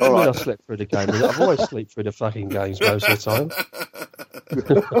 All right. I slept through the game. I've always slept through the fucking games most of the time.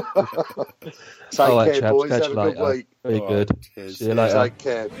 Take all right, care, chaps. boys. Catch Have you a later. good week. Very all good. Right. See you later. Take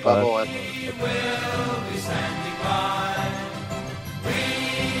care. Bye-bye. We will be standing by.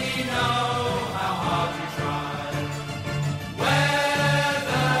 We know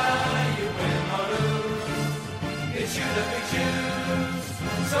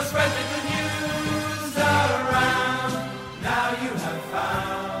spread the good news around. Now you have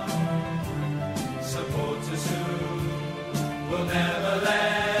found supporters who will never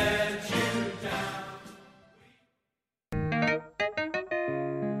let you down.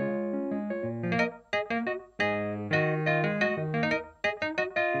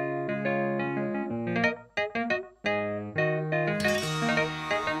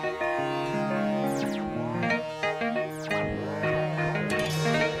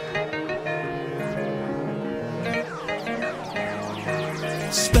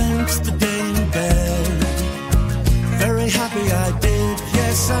 Spent the day in bed, very happy I did.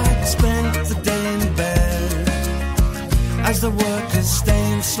 Yes, I spent the day in bed. As the workers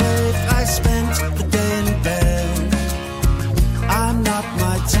stay enslaved, I spent the day in bed. I'm not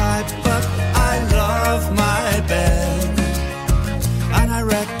my type, but I love my bed. And I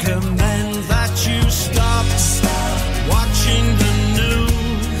recommend that you stop watching the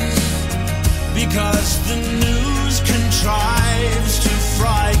news, because the news contrives to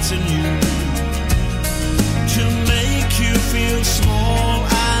frighten you, to make you feel small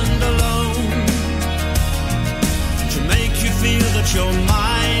and alone, to make you feel that your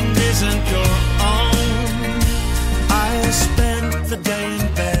mind isn't your own. I spent the day in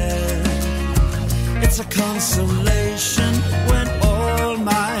bed. It's a consolation when all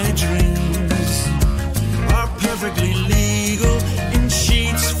my dreams are perfectly legal in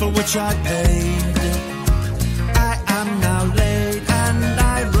sheets for which I paid. I am now late and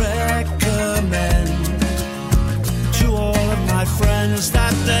I recommend to all of my friends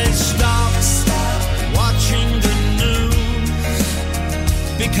that they stop watching the news,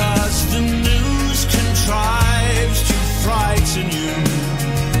 because the news contrives to frighten you,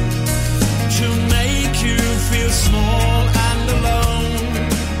 to make you feel small and alone,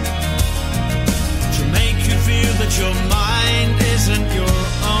 to make you feel that your mind isn't your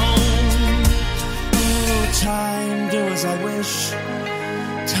own. Oh, time, do as I wish.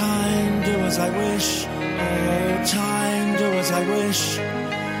 Time, do as I wish. Oh, time, do as I wish.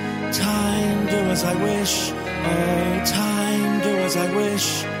 Time, do as I wish. Oh, time, do as I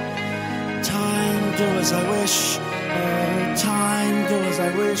wish. Time, do as I wish. Oh, time, do as I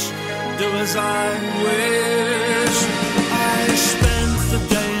wish. Do as I wish. I spent the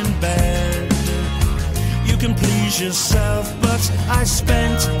day in bed. You can please yourself, but I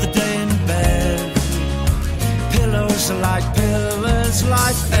spent the day in bed. Pillows are like pillars,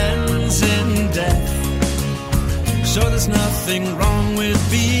 life ends in death. So there's nothing wrong with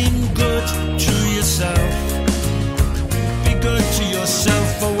being good to yourself. Be good to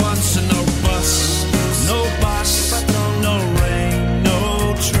yourself